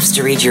Beth loves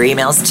to read your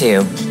emails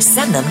too.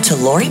 Send them to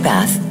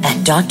LoriBeth at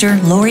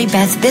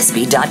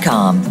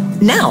drloribethbisbey.com.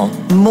 Now,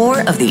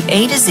 more of the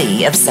A to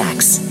Z of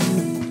Sex.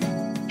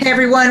 Hey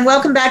everyone,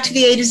 welcome back to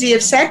the A to Z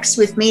of Sex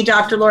with me,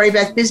 Dr. Lori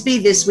Beth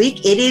Bisbey. This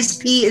week, it is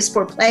P is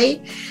for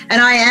play, and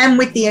I am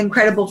with the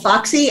incredible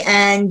Foxy,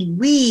 and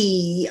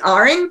we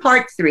are in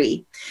part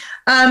 3.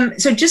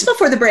 So just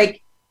before the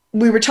break,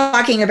 we were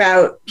talking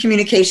about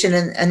communication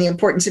and the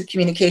importance of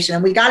communication.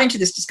 And we got into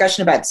this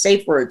discussion about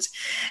safe words.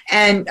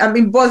 And I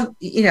mean, both,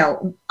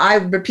 I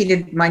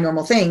repeated my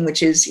normal thing,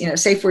 which is,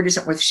 safe word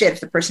isn't worth shit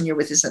if the person you're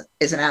with is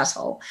an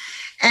asshole.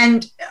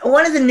 And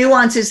one of the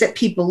nuances that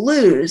people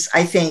lose,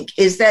 I think,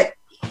 is that,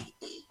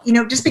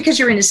 just because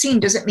you're in a scene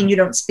doesn't mean you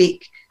don't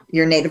speak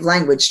your native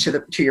language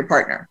to your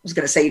partner. I was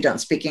going to say you don't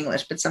speak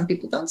English, but some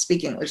people don't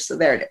speak English. So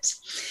there it is.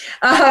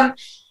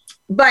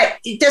 But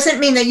it doesn't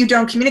mean that you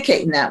don't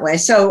communicate in that way.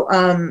 So,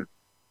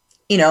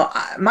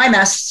 my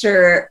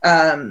master /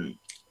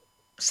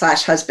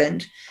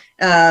 husband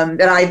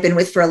that I've been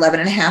with for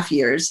 11 and a half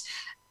years,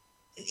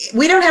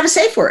 we don't have a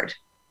safe word.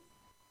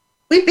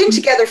 We've been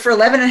together for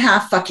 11 and a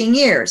half fucking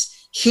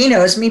years. He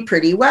knows me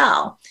pretty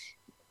well.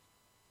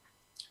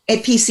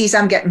 If he sees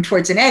I'm getting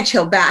towards an edge,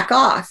 he'll back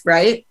off,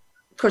 right?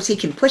 Of course, he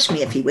can push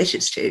me if he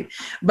wishes to,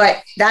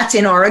 but that's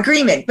in our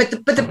agreement. But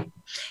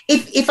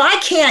if I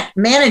can't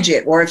manage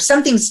it, or if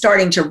something's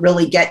starting to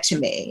really get to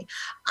me,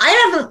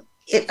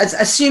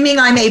 assuming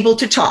I'm able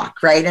to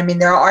talk, right? I mean,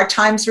 there are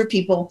times where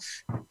people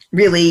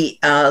really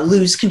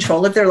lose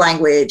control of their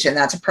language, and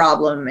that's a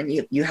problem, and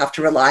you have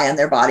to rely on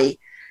their body.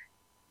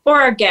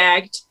 Or are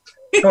gagged.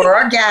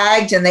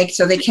 And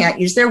they can't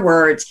use their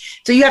words.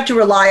 So you have to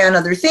rely on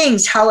other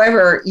things.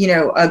 However,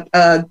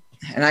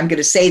 and I'm going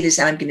to say this,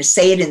 and I'm going to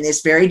say it in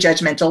this very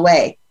judgmental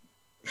way.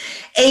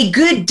 A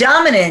good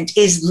dominant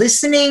is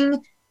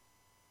listening,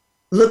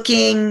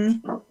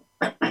 looking,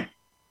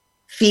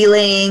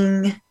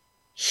 feeling,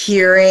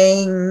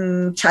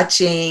 hearing,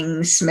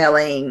 touching,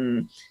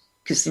 smelling.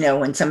 Because,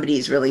 when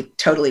somebody's really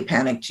totally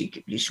panicked,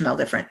 you smell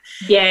different.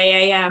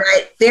 Yeah.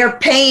 Right? They're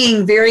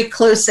paying very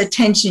close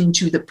attention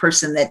to the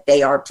person that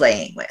they are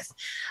playing with.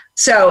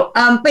 So,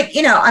 but,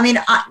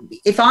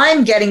 if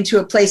I'm getting to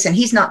a place and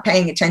he's not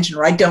paying attention,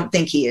 or I don't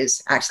think he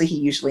is, actually, he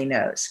usually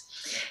knows.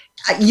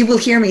 You will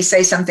hear me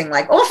say something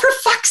like, "Oh, for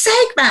fuck's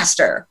sake,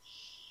 master."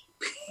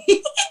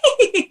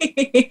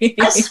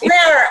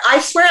 I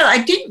swear,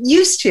 I didn't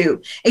used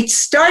to.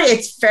 It's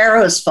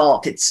Pharaoh's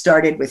fault. It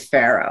started with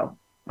Pharaoh.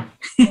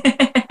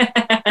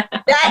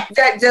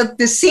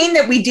 The scene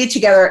that we did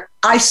together,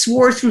 I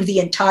swore through the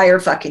entire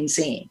fucking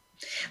scene.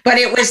 But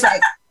it was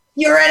like,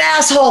 "You're an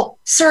asshole,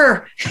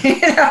 sir."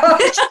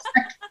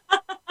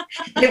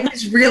 It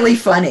was really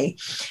funny.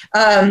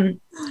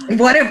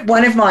 One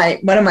of my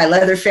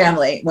leather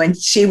family, when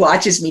she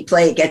watches me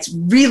play, gets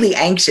really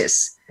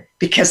anxious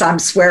because I'm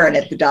swearing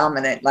at the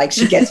dominant. Like,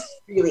 she gets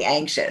really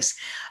anxious.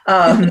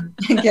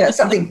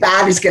 Something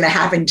bad is going to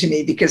happen to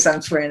me because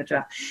I'm swearing at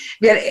the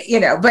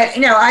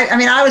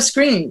dominant. I was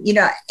screaming,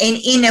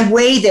 in a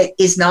way that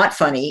is not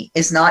funny,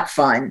 is not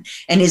fun,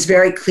 and is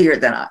very clear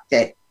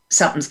that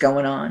something's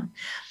going on.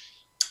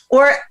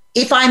 Or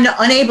if I'm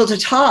unable to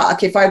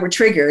talk, if I were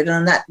triggered,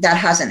 and that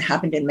hasn't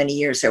happened in many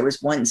years, there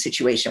was one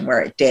situation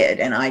where it did,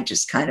 and I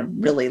just kind of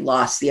really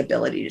lost the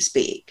ability to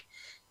speak.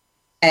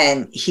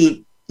 And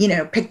he,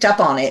 picked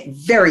up on it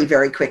very,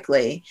 very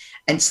quickly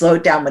and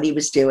slowed down what he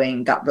was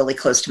doing, got really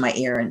close to my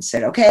ear and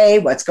said, "Okay,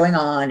 what's going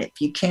on? If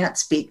you can't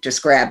speak,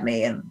 just grab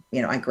me." And,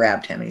 I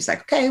grabbed him, and he's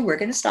like, "Okay, we're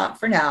going to stop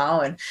for now."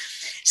 And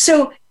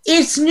so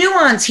it's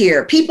nuance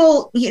here.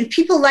 People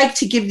like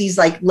to give these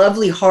like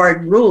lovely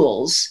hard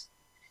rules.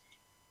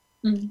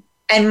 Mm-hmm.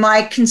 And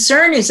my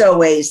concern is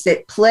always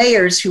that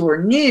players who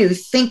are new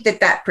think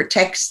that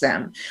protects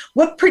them.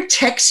 What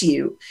protects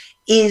you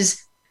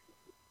is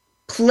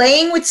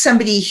playing with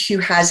somebody who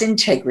has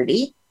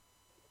integrity.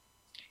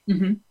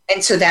 Mm-hmm.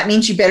 And so that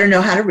means you better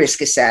know how to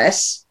risk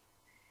assess,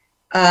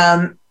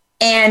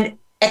 and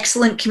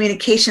excellent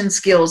communication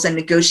skills and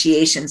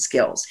negotiation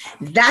skills.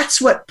 That's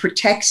what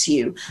protects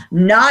you,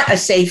 not a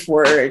safe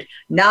word,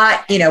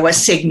 not, a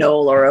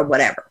signal or a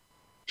whatever.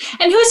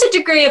 And who has a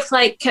degree of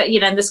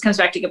and this comes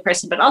back to good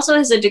person, but also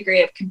has a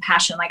degree of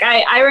compassion. Like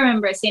I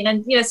remember seeing,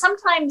 and,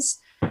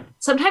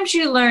 sometimes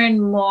you learn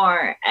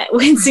more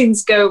when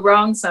things go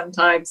wrong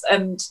sometimes.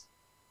 And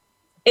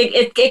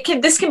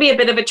this can be a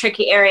bit of a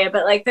tricky area,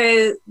 but like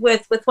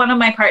with one of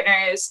my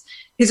partners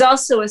who's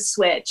also a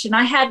switch, and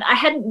I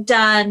hadn't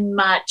done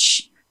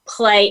much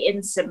play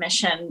in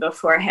submission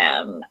before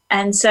him.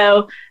 And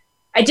so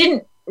I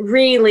didn't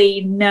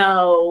really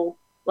know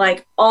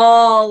like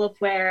all of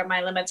where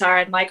my limits are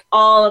and like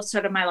all of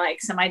sort of my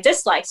likes and my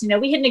dislikes.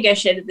 We had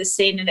negotiated this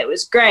scene and it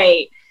was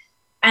great.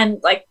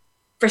 And like,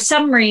 for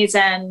some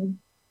reason,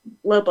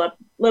 low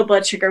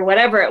blood sugar,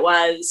 whatever it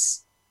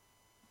was,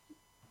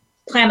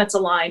 planets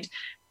aligned.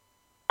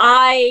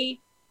 I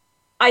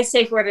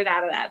safe worded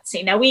out of that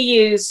scene. Now we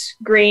use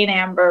green,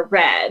 amber,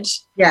 red.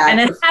 Yeah. And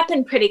it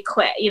happened pretty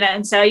quick,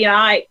 and so,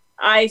 I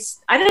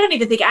don't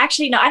even think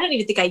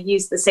I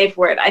used the safe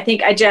word. I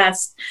think I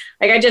just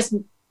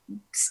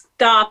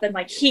stopped, and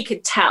like he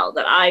could tell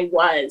that I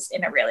was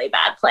in a really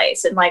bad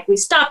place. And like we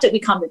stopped it,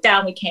 we calmed it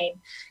down, we came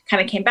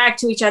back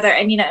to each other.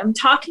 And, I'm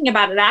talking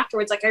about it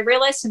afterwards. Like I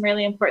realized some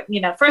really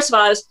important, first of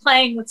all, I was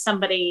playing with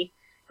somebody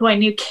who I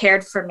knew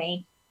cared for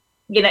me,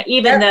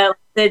 even though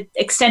the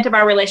extent of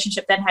our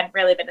relationship then hadn't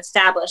really been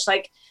established.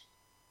 Like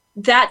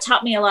that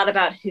taught me a lot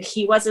about who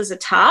he was as a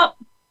top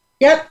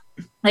Yep.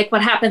 Like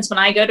what happens when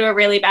I go to a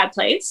really bad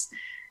place.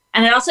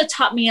 And it also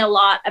taught me a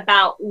lot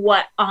about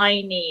what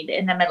I need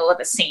in the middle of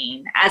a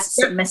scene as a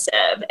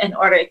submissive in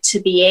order to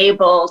be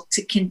able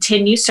to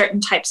continue certain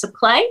types of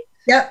play.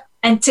 Yep.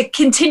 And to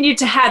continue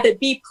to have it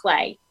be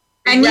play,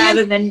 and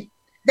rather than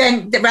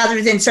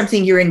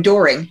something you're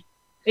enduring.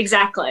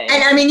 Exactly.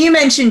 And I mean, you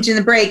mentioned in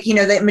the break, you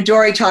know, that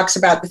Midori talks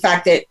about the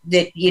fact that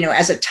you know,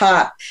 as a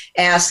top,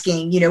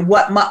 asking, you know,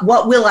 what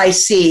will I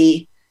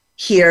see,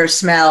 hear,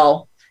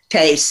 smell,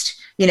 taste,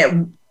 you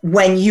know,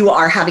 when you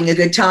are having a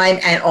good time,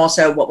 and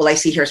also what will I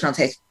see, hear, smell,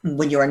 taste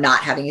when you are not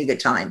having a good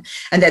time,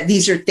 and that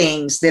these are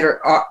things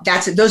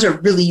that those are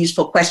really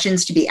useful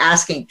questions to be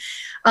asking.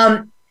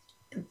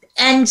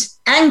 And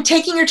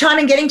taking your time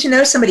and getting to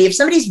know somebody. If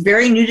somebody's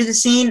very new to the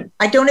scene,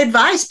 I don't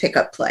advise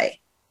pickup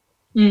play,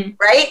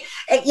 right?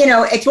 You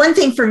know, it's one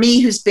thing for me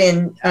who's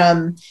been,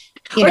 or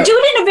do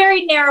it in a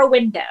very narrow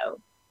window,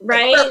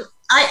 right? Well,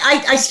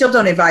 I still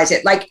don't advise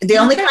it. Like the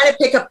only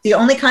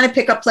kind of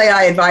pickup play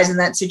I advise in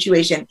that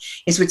situation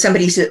is with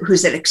somebody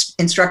who's at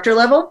instructor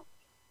level,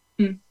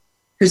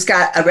 who's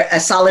got a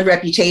solid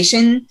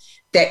reputation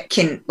that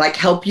can like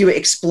help you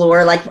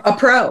explore, like a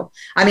pro.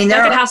 I mean,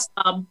 like a house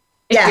dom.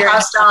 Yeah,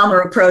 house dom or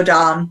a pro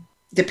dom,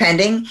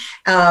 depending.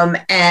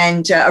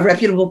 And a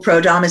reputable pro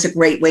dom is a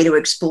great way to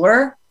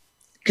explore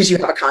because you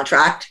have a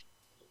contract.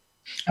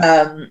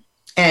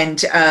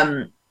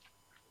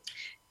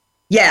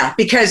 Yeah,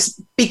 because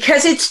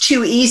it's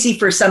too easy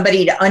for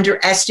somebody to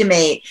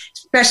underestimate,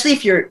 especially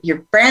if you're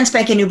brand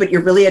spanking new, but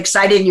you're really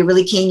excited and you're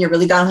really keen, you're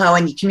really gung-ho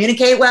and you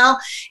communicate well.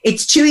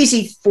 It's too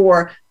easy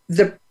for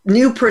the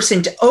new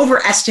person to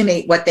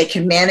overestimate what they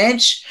can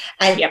manage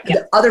and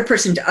the other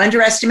person to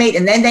underestimate.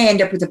 And then they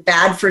end up with a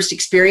bad first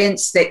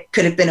experience that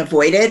could have been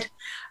avoided.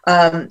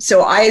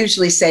 So I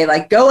usually say,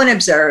 like, go and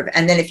observe.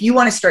 And then if you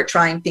want to start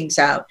trying things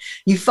out,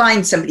 you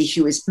find somebody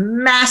who is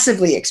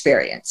massively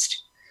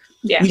experienced.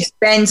 Yeah. You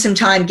spend some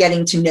time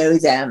getting to know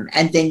them,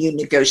 and then you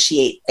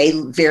negotiate a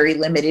very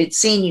limited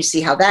scene. You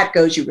see how that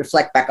goes. You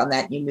reflect back on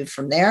that and you move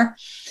from there.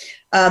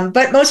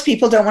 But most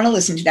people don't want to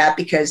listen to that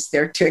because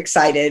they're too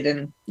excited.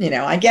 And, you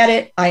know, I get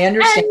it. I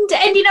understand.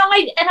 And you know,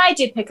 I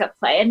do pick up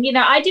play. And, you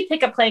know, I do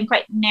pick up play in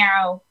quite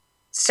narrow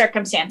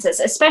circumstances,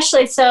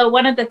 especially. So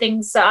one of the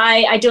things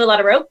I do a lot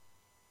of rope.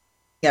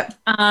 Yep.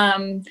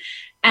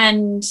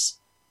 And,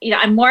 you know,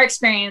 I'm more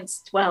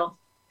experienced. Well,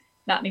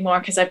 not anymore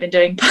because I've been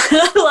doing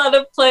a lot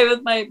of play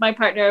with my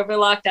partner over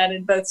lockdown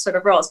in both sort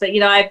of roles. But, you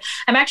know, I'm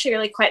actually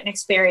really quite an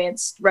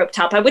experienced rope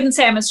top. I wouldn't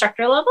say I'm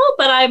instructor level,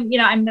 but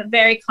I'm a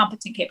very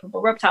competent,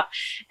 capable rope top.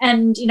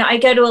 And, you know, I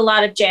go to a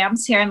lot of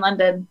jams here in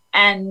London,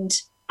 and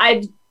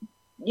I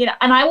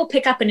will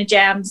pick up in a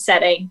jam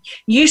setting,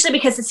 usually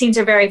because the scenes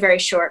are very, very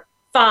short,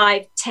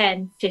 5,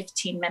 10,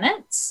 15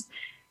 minutes.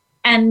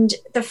 And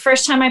the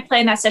first time I play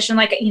in that session,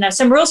 like, you know,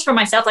 some rules for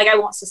myself, like I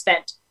won't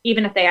suspend,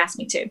 even if they ask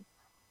me to.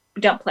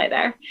 Don't play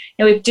there.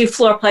 You know, we do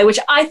floor play, which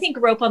I think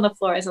rope on the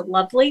floor is a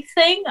lovely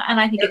thing. And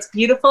I think it's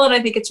beautiful. And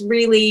I think it's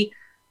really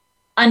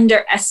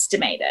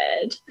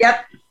underestimated.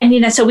 Yep. And, you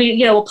know, so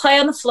we'll play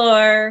on the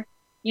floor,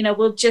 you know,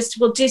 we'll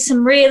do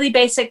some really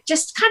basic,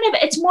 just kind of,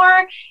 it's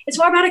more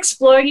about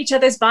exploring each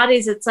other's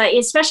bodies. It's like,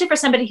 especially for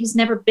somebody who's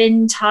never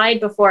been tied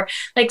before,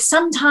 like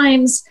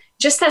sometimes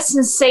just that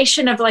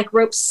sensation of like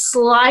rope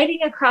sliding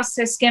across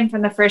their skin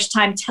from the first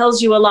time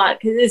tells you a lot.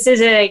 Because this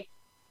is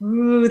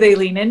ooh, they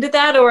lean into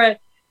that, or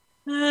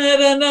I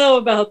don't know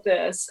about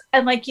this.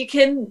 And like, you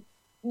can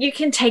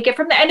take it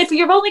from there. And if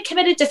you're only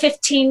committed to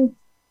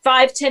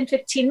 5, 10,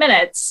 15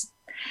 minutes,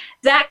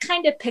 that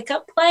kind of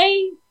pickup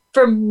play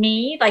for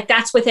me, like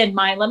that's within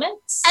my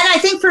limits. And I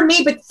think for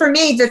me,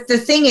 the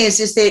thing is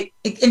that,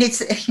 and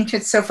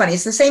it's so funny.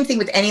 It's the same thing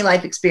with any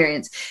life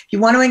experience. If you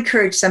want to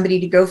encourage somebody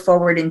to go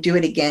forward and do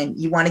it again,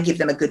 you want to give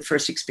them a good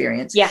first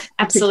experience. Yeah,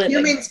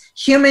 absolutely.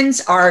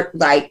 Humans are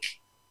like,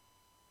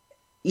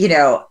 you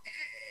know,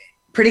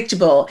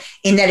 predictable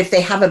in that if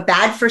they have a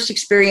bad first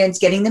experience,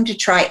 getting them to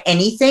try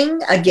anything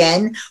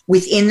again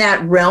within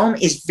that realm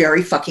is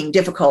very fucking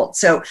difficult.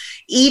 So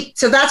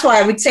that's why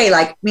I would say,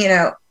 like, you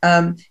know,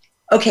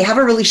 okay, have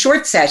a really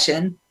short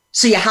session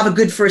so you have a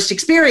good first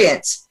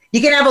experience.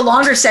 You can have a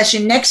longer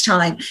session next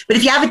time, but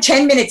if you have a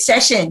 10-minute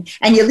session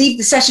and you leave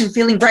the session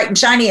feeling bright and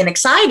shiny and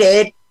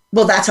excited,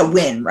 well, that's a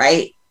win,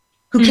 right?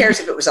 Who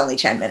cares if it was only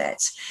 10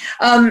 minutes?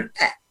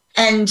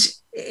 And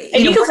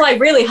you can fly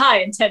really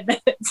high in 10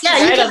 minutes,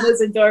 right, on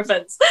those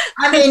endorphins.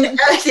 I mean,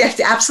 yes,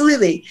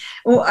 absolutely.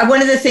 Well,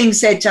 one of the things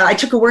that I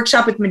took a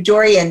workshop with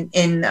Midori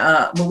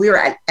when we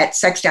were at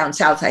Sex Down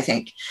South, I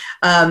think,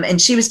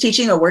 and she was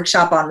teaching a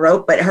workshop on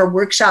rope, but her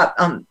workshop,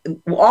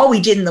 all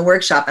we did in the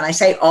workshop, and I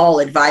say all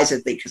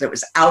advisedly because it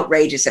was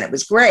outrageous and it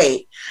was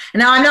great.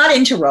 And now I'm not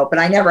into rope and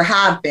I never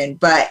have been,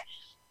 but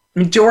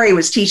Midori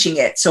was teaching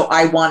it. So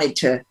I wanted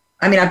to,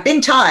 I mean, I've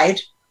been tied.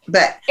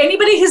 But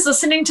anybody who's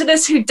listening to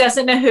this who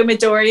doesn't know who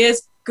Midori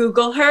is,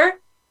 Google her.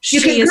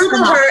 You can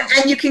Google her,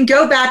 and you can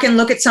go back and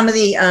look at some of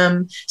the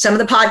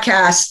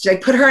podcasts. I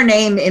put her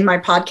name in my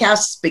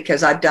podcasts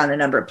because I've done a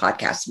number of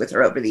podcasts with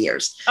her over the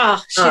years.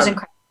 Oh, she's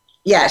incredible.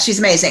 Yeah, she's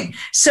amazing.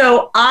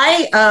 So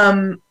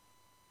I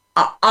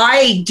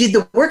I did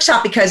the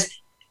workshop because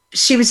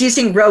she was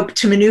using rope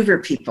to maneuver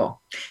people.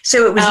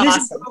 So it was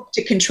using rope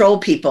to control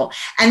people.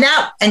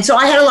 And so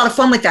I had a lot of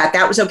fun with that.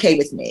 That was okay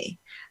with me,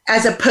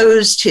 as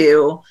opposed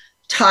to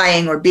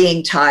tying or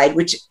being tied,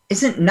 which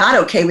isn't not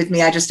okay with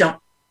me. I just don't,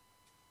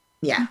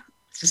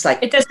 it's just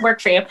like. It doesn't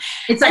work for you.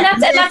 And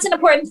that's an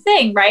important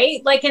thing,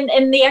 right? Like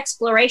in the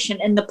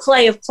exploration, in the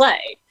play of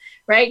play,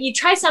 right? You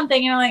try something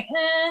and you're like,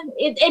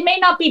 it may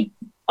not be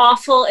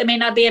awful. It may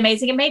not be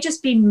amazing. It may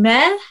just be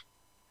meh.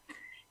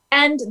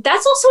 And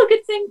that's also a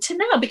good thing to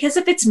know, because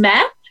if it's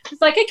meh,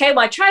 it's like, okay, well,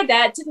 I tried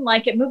that, didn't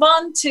like it, move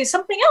on to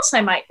something else I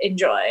might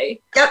enjoy.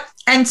 Yep.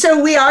 And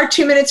so we are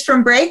 2 minutes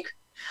from break.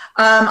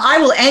 I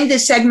will end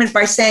this segment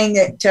by saying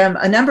that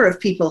a number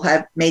of people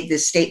have made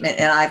this statement,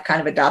 and I've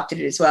kind of adopted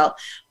it as well.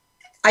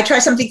 I try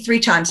something 3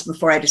 times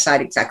before I decide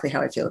exactly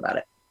how I feel about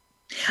it.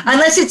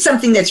 Unless it's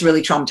something that's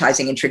really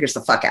traumatizing and triggers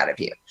the fuck out of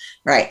you,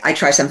 right? I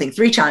try something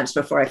 3 times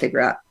before I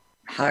figure out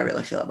how I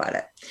really feel about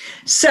it.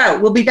 So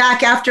we'll be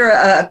back after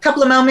a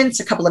couple of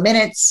minutes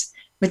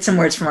with some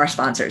words from our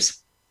sponsors.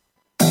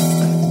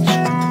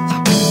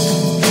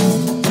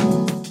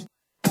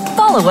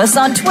 Follow us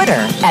on Twitter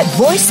at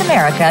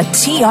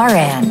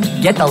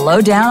VoiceAmericaTRN. Get the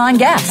lowdown on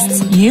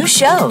guests, new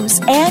shows,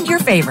 and your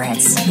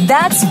favorites.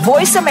 That's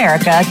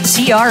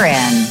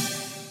VoiceAmericaTRN.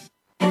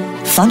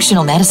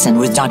 Functional Medicine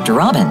with Dr.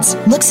 Robbins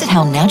looks at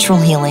how natural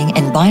healing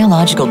and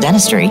biological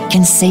dentistry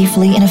can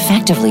safely and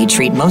effectively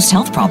treat most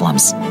health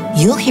problems.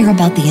 You'll hear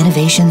about the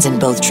innovations in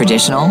both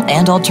traditional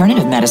and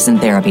alternative medicine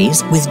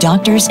therapies with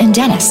doctors and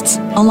dentists,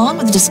 along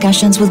with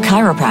discussions with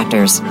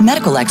chiropractors,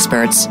 medical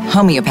experts,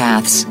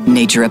 homeopaths,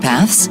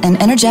 naturopaths,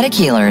 and energetic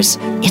healers.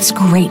 It's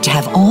great to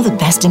have all the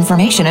best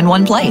information in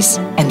one place.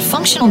 And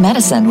Functional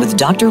Medicine with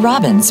Dr.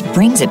 Robbins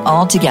brings it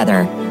all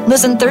together.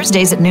 Listen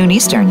Thursdays at noon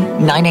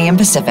Eastern, 9 a.m.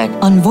 Pacific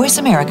on Voice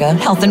America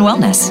Health and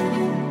Wellness.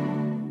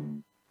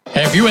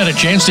 Have you had a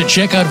chance to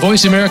check out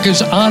Voice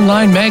America's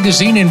online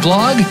magazine and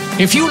blog?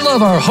 If you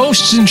love our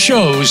hosts and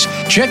shows,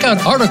 check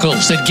out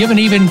articles that give an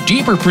even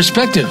deeper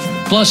perspective,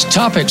 plus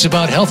topics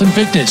about health and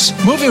fitness,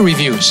 movie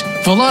reviews,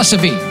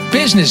 philosophy,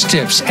 business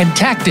tips and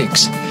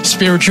tactics,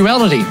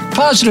 spirituality,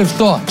 positive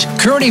thought,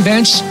 current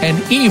events, and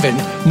even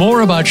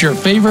more about your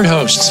favorite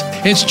hosts.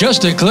 It's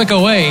just a click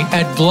away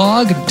at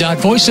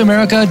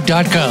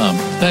blog.voiceamerica.com.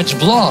 That's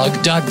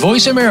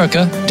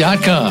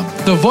blog.voiceamerica.com.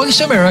 The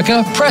Voice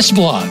America Press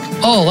Blog.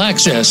 All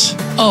access,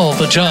 all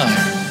the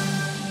time.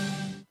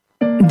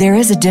 There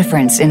is a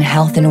difference in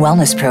health and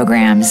wellness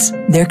programs.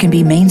 There can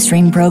be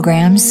mainstream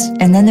programs,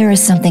 and then there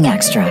is something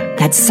extra.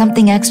 That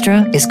something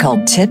extra is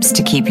called Tips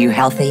to Keep You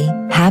Healthy,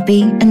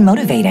 Happy, and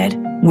Motivated,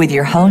 with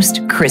your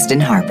host, Kristen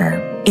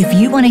Harper. If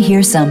you want to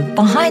hear some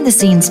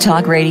behind-the-scenes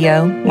talk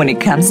radio when it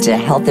comes to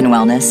health and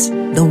wellness,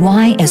 the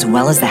why as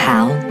well as the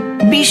how,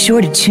 be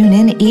sure to tune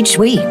in each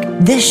week.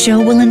 This show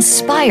will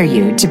inspire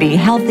you to be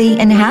healthy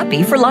and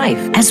happy for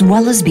life, as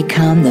well as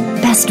become the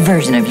best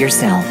version of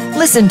yourself.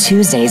 Listen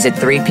Tuesdays at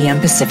 3 p.m.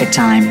 Pacific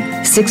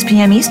Time, 6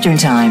 p.m. Eastern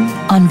Time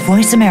on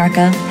Voice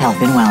America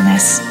Health and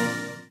Wellness.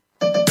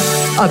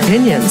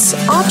 Opinions,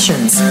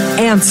 options,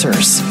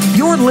 answers.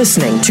 You're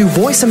listening to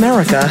Voice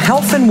America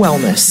Health and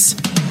Wellness.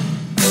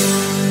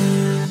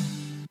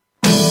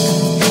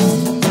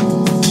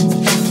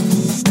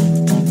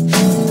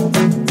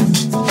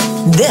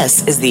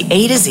 This is the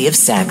A to Z of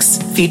Sex,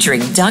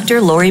 featuring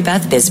Dr. Lori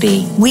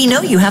Bisbey. We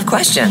know you have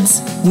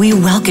questions. We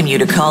welcome you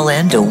to call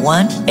in to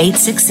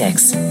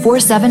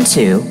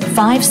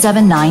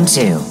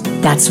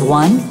 1-866-472-5792. That's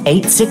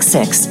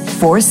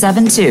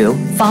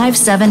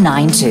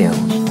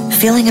 1-866-472-5792.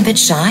 Feeling a bit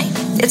shy?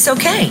 It's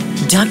okay.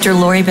 Dr.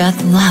 Lori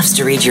Beth loves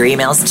to read your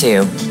emails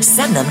too.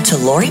 Send them to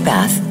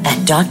LoriBeth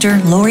at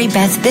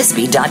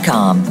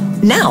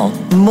drloribethbisbey.com. Now,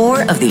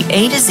 more of the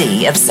A to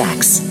Z of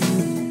Sex.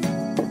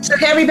 So,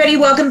 hey, everybody,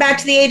 welcome back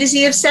to the A to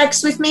Z of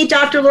Sex with me,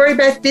 Dr. Lori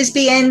Beth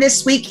Bisbey. And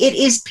this week it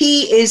is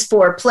P is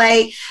for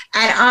play.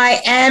 And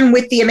I am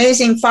with the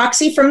amazing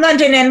Foxy from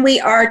London, and we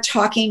are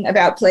talking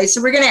about play.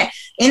 So we're going to,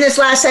 in this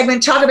last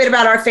segment, talk a bit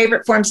about our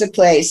favorite forms of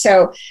play.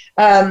 So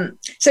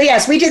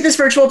yes, we did this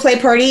virtual play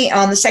party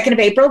on the 2nd of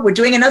April. We're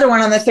doing another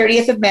one on the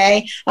 30th of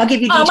May. I'll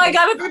give you details. Oh my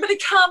God, everybody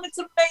come. It's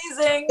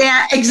amazing.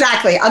 Yeah,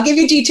 exactly. I'll give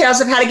you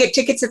details of how to get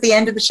tickets at the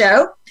end of the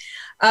show.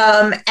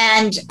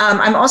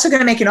 I'm also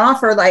going to make an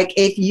offer, like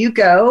if you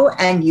go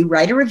and you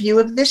write a review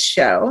of this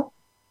show,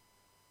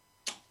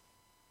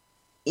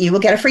 you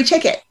will get a free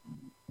ticket.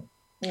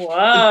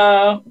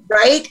 Whoa.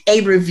 Write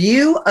a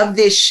review of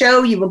this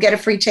show, you will get a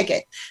free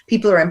ticket.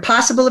 People are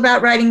impossible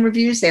about writing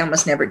reviews. They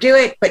almost never do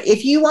it. But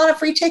if you want a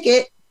free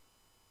ticket,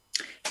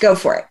 go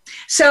for it.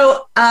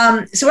 So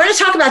we're going to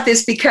talk about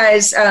this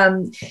because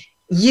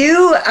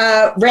you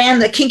ran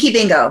the Kinky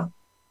Bingo.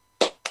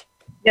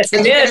 Yes,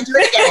 I did.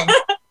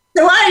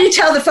 So why don't you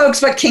tell the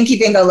folks what Kinky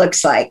Bingo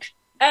looks like?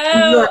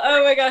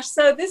 Oh my gosh.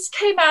 So this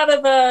came out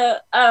of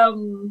a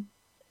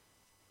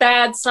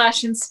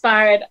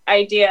bad/inspired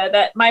idea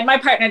that my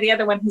partner, the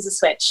other one who's a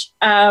switch,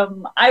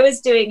 I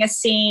was doing a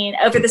scene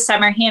over the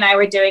summer. He and I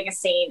were doing a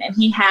scene, and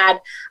he had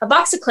a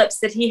box of clips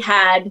that he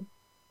had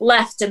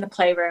left in the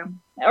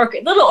playroom.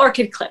 Little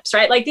orchid clips,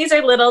 right? Like these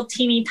are little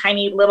teeny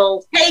tiny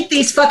little. Hate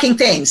these fucking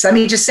things. Let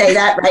me just say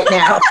that right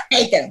now.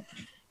 Hate them.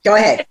 Go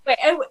ahead.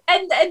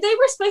 And they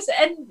were supposed to,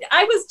 and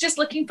I was just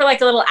looking for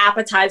like a little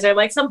appetizer,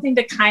 like something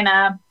to kind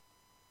of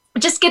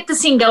just get the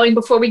scene going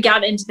before we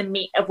got into the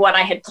meat of what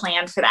I had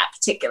planned for that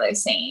particular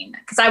scene,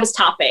 because I was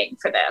topping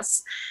for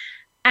this.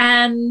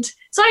 And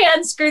so I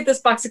unscrewed this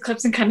box of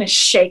clips and kind of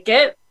shake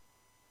it.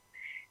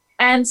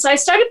 And so I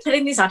started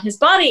putting these on his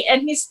body,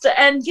 and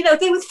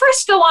they would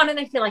first go on and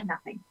they feel like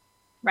nothing,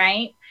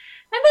 right?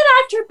 And then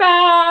after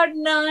about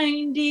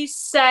 90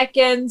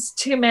 seconds,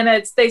 2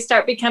 minutes, they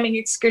start becoming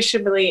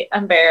excruciatingly,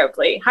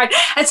 unbearably hard.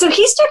 And so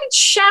he started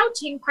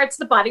shouting parts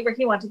of the body where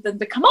he wanted them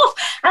to come off.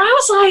 And I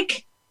was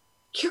like,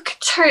 you could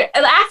turn,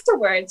 and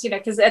afterwards,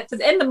 because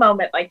in the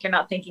moment, like you're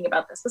not thinking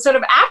about this, but sort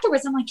of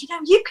afterwards, I'm like,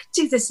 you could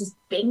do this as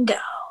bingo.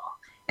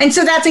 And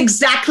so that's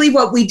exactly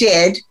what we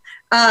did.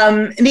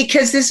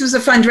 Because this was a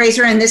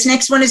fundraiser, and this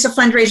next one is a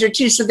fundraiser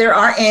too. So there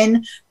are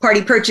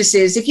in-party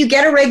purchases. If you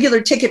get a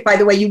regular ticket, by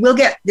the way, you will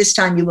get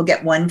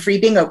one free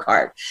bingo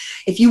card.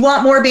 If you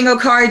want more bingo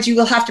cards, you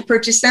will have to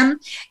purchase them.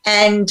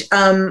 And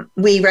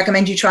we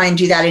recommend you try and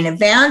do that in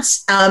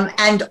advance.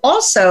 And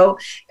also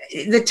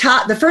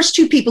the first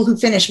 2 people who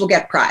finish will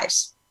get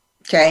prize.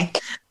 Okay.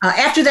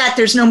 After that,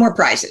 there's no more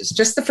prizes,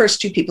 just the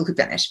first 2 people who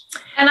finish.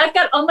 And I've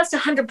got almost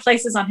 100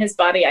 places on his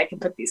body I can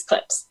put these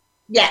clips.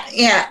 Yeah.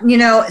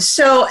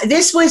 So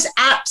this was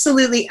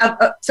absolutely,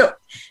 so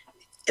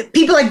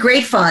people had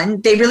great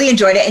fun. They really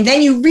enjoyed it. And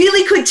then you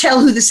really could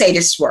tell who the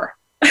sadists were,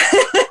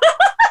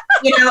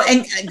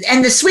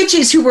 and the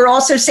switches who were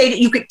also sadists,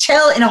 you could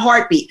tell in a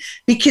heartbeat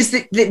because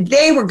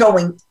they were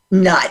going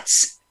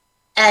nuts.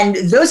 And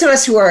those of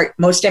us who are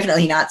most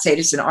definitely not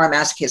sadists and are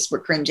masochists were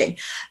cringing.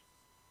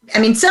 I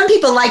mean, some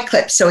people like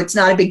clips, so it's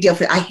not a big deal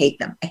for. I hate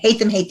them. I hate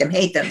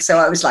them. So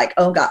I was like,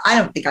 oh God, I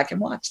don't think I can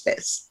watch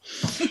this.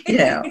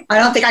 I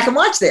don't think I can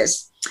watch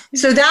this.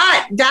 So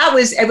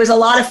it was a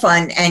lot of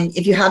fun. And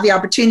if you have the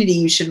opportunity,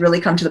 you should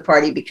really come to the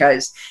party,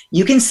 because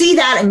you can see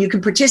that and you can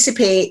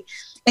participate.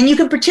 And you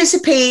can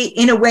participate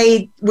in a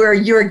way where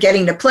you're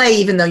getting to play,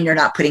 even though you're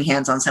not putting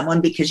hands on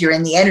someone, because you're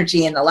in the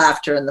energy and the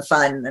laughter and the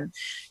fun. And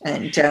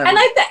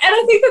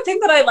I think the thing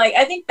that I like,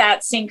 I think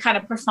that scene kind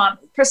of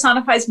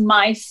personifies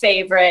my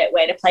favorite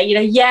way to play.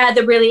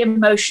 The really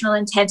emotional,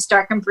 intense,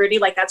 dark, and broody,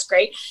 like that's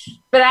great.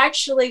 But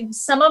actually,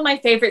 some of my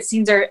favorite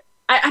scenes are.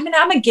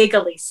 I'm a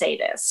giggly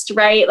sadist,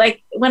 right?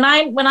 Like when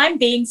I'm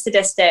being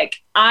sadistic,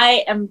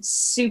 I am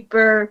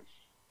super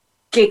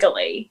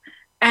giggly.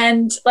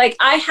 And like,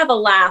 I have a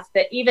laugh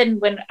that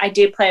even when I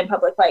do play in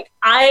public, like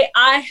I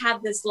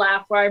have this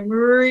laugh where I'm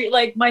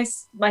like my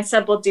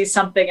sub will do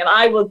something and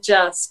I will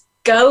just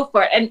go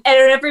for it. And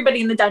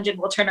everybody in the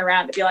dungeon will turn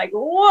around and be like,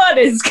 what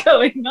is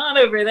going on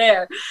over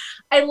there?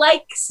 I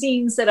like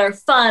scenes that are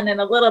fun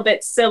and a little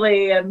bit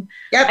silly. And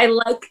I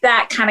like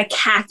that kind of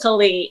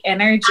cackly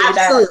energy.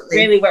 Absolutely. That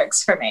really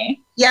works for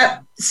me.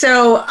 Yep.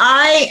 So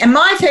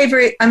my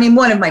favorite,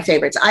 one of my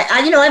favorites, I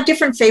have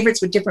different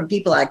favorites with different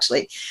people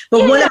actually,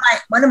 but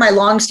one of my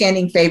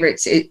longstanding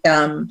favorites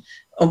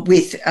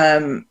with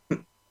my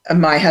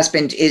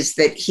husband is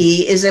that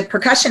he is a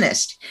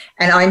percussionist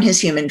and I'm his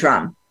human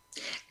drum.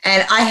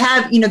 And I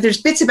have,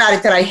 there's bits about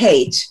it that I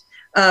hate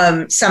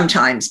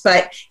sometimes,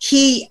 but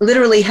he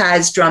literally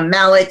has drum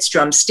mallets,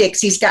 drum sticks.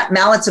 He's got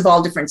mallets of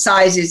all different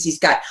sizes. He's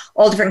got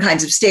all different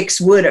kinds of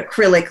sticks, wood,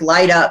 acrylic,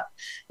 light up,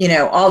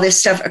 all this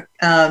stuff,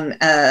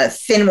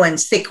 thin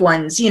ones, thick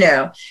ones,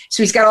 so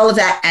he's got all of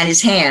that at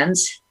his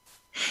hands.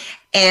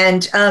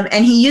 And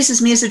he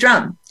uses me as a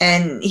drum,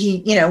 and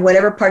he,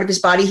 whatever part of his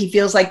body he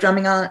feels like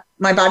drumming on,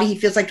 my body he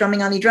feels like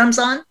drumming on, he drums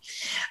on.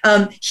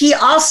 He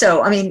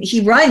also,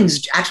 he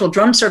runs actual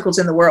drum circles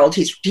in the world.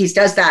 He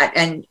does that.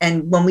 And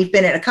when we've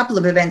been at a couple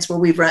of events where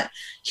we've run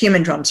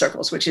human drum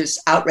circles, which is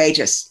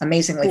outrageous,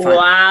 amazingly fun.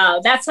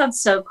 Wow. That sounds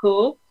so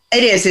cool.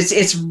 It is.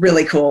 It's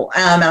really cool.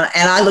 And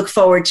I look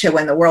forward to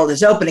when the world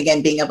is open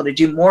again, being able to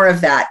do more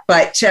of that.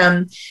 But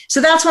so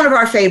that's one of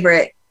our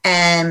favorite,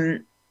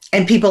 and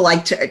people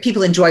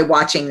enjoy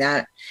watching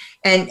that.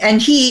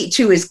 And he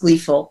too is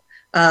gleeful.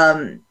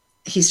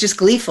 He's just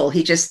gleeful.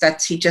 I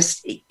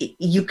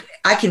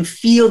can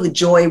feel the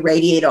joy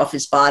radiate off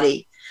his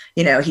body.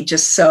 He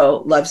just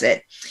so loves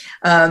it.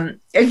 I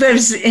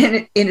was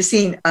in a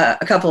scene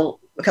a couple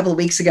of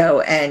weeks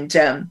ago,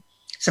 and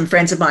some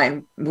friends of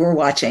mine were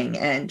watching,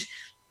 and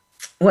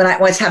when I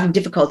was having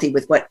difficulty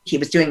with what he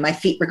was doing, my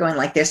feet were going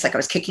like this, like I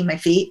was kicking my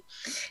feet,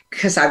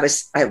 because I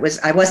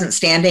wasn't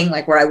standing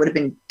like where I would have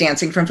been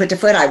dancing from foot to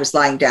foot. I was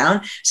lying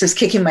down, so I was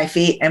kicking my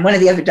feet, and one of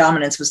the other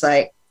dominants was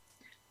like,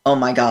 "Oh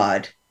my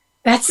God,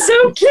 that's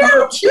so cute!"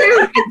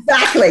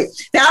 Exactly.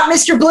 That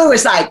Mr. Blue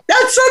is like,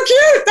 "That's so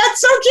cute. That's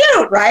so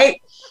cute."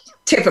 Right?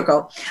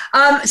 Typical.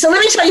 So let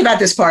me tell you about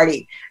this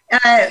party.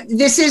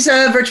 This is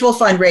a virtual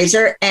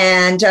fundraiser,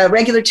 and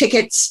regular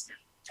tickets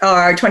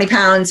are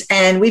 £20,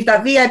 and we've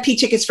got VIP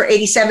tickets for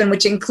 $87,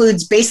 which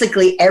includes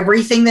basically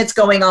everything that's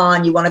going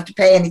on. You won't have to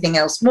pay anything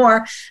else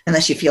more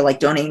unless you feel like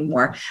donating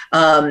more,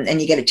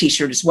 and you get a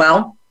t-shirt as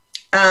well.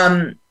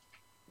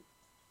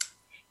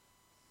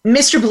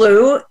 Mr.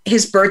 Blue,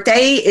 his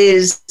birthday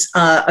is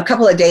a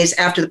couple of days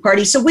after the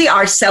party. So we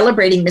are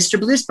celebrating Mr.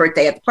 Blue's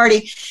birthday at the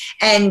party.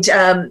 And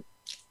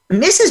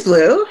Mrs.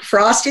 Blue,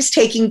 Frost is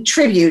taking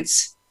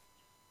tributes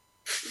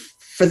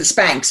for the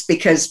Spanx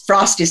because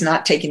Frost is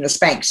not taking the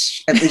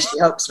Spanx. At least she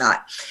hopes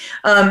not.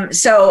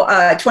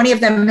 So 20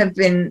 of them have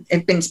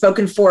been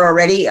spoken for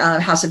already,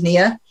 House of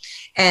Nia.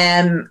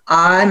 And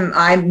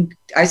I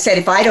said,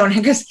 if I don't,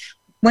 because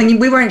when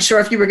we weren't sure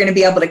if you were going to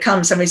be able to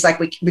come, somebody's like,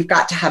 we've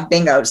got to have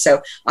bingo. So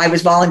I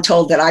was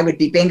voluntold that I would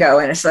be bingo.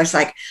 And so it's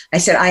like, I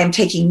said, I am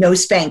taking no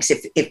Spanx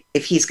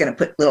if he's going to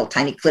put little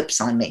tiny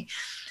clips on me.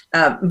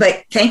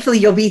 But thankfully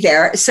you'll be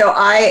there. So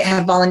I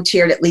have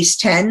volunteered at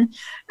least 10.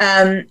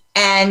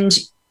 And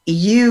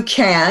you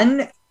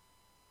can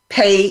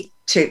pay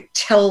to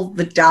tell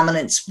the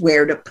dominants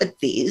where to put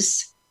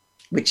these,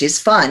 which is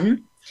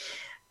fun.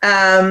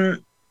 I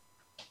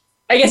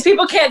guess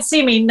people can't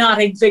see me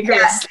nodding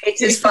vigorously. Yes, it's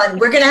just fun.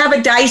 We're going to have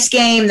a dice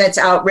game that's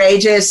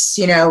outrageous,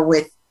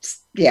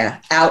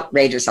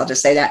 outrageous. I'll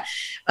just say that.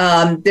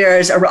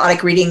 There's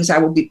erotic readings. I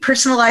will be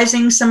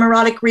personalizing some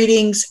erotic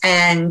readings.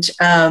 And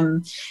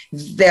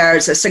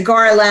there's a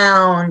cigar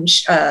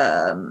lounge.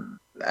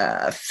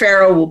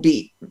 Pharaoh will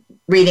be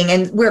reading.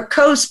 And we're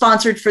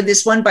co-sponsored for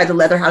this one by the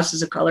Leather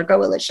Houses of Color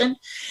Coalition.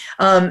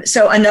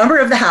 So a number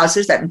of the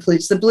houses, that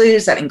includes the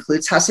Blues, that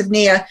includes House of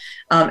Nia,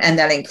 and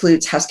that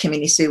includes House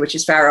Kimini Sue, which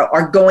is Pharaoh,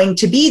 are going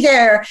to be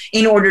there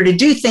in order to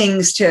do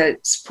things to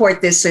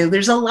support this. So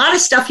there's a lot of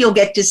stuff you'll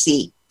get to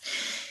see.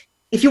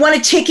 If you want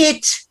a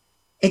ticket,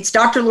 it's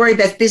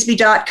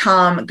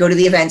drloribethbisbey.com. Go to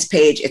the events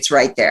page. It's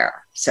right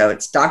there. So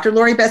it's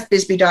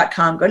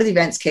drloribethbisbey.com. Go to the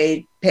events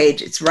page.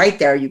 It's right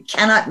there. You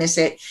cannot miss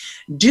it.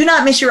 Do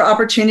not miss your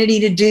opportunity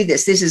to do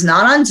this. This is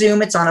not on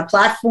Zoom. It's on a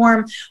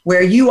platform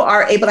where you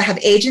are able to have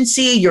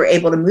agency. You're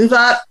able to move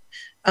up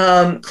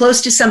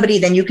close to somebody,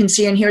 then you can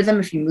see and hear them.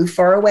 If you move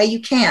far away,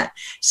 you can't.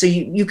 So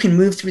you can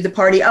move through the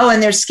party. Oh,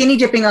 and there's skinny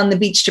dipping on the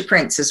beach to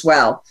Prince as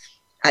well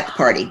at the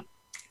party.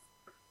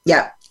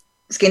 Yeah,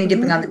 skinny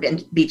dipping on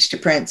the beach to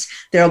Prince.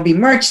 There'll be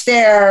merch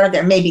there.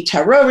 There may be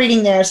tarot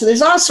reading there. So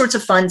there's all sorts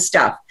of fun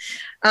stuff.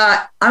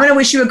 I'm going to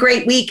wish you a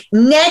great week.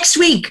 Next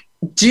week,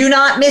 do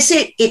not miss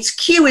it. It's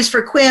Q is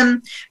for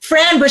Quim.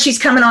 Fran Bushy's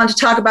coming on to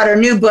talk about her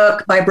new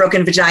book, My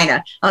Broken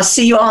Vagina. I'll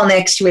see you all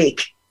next week.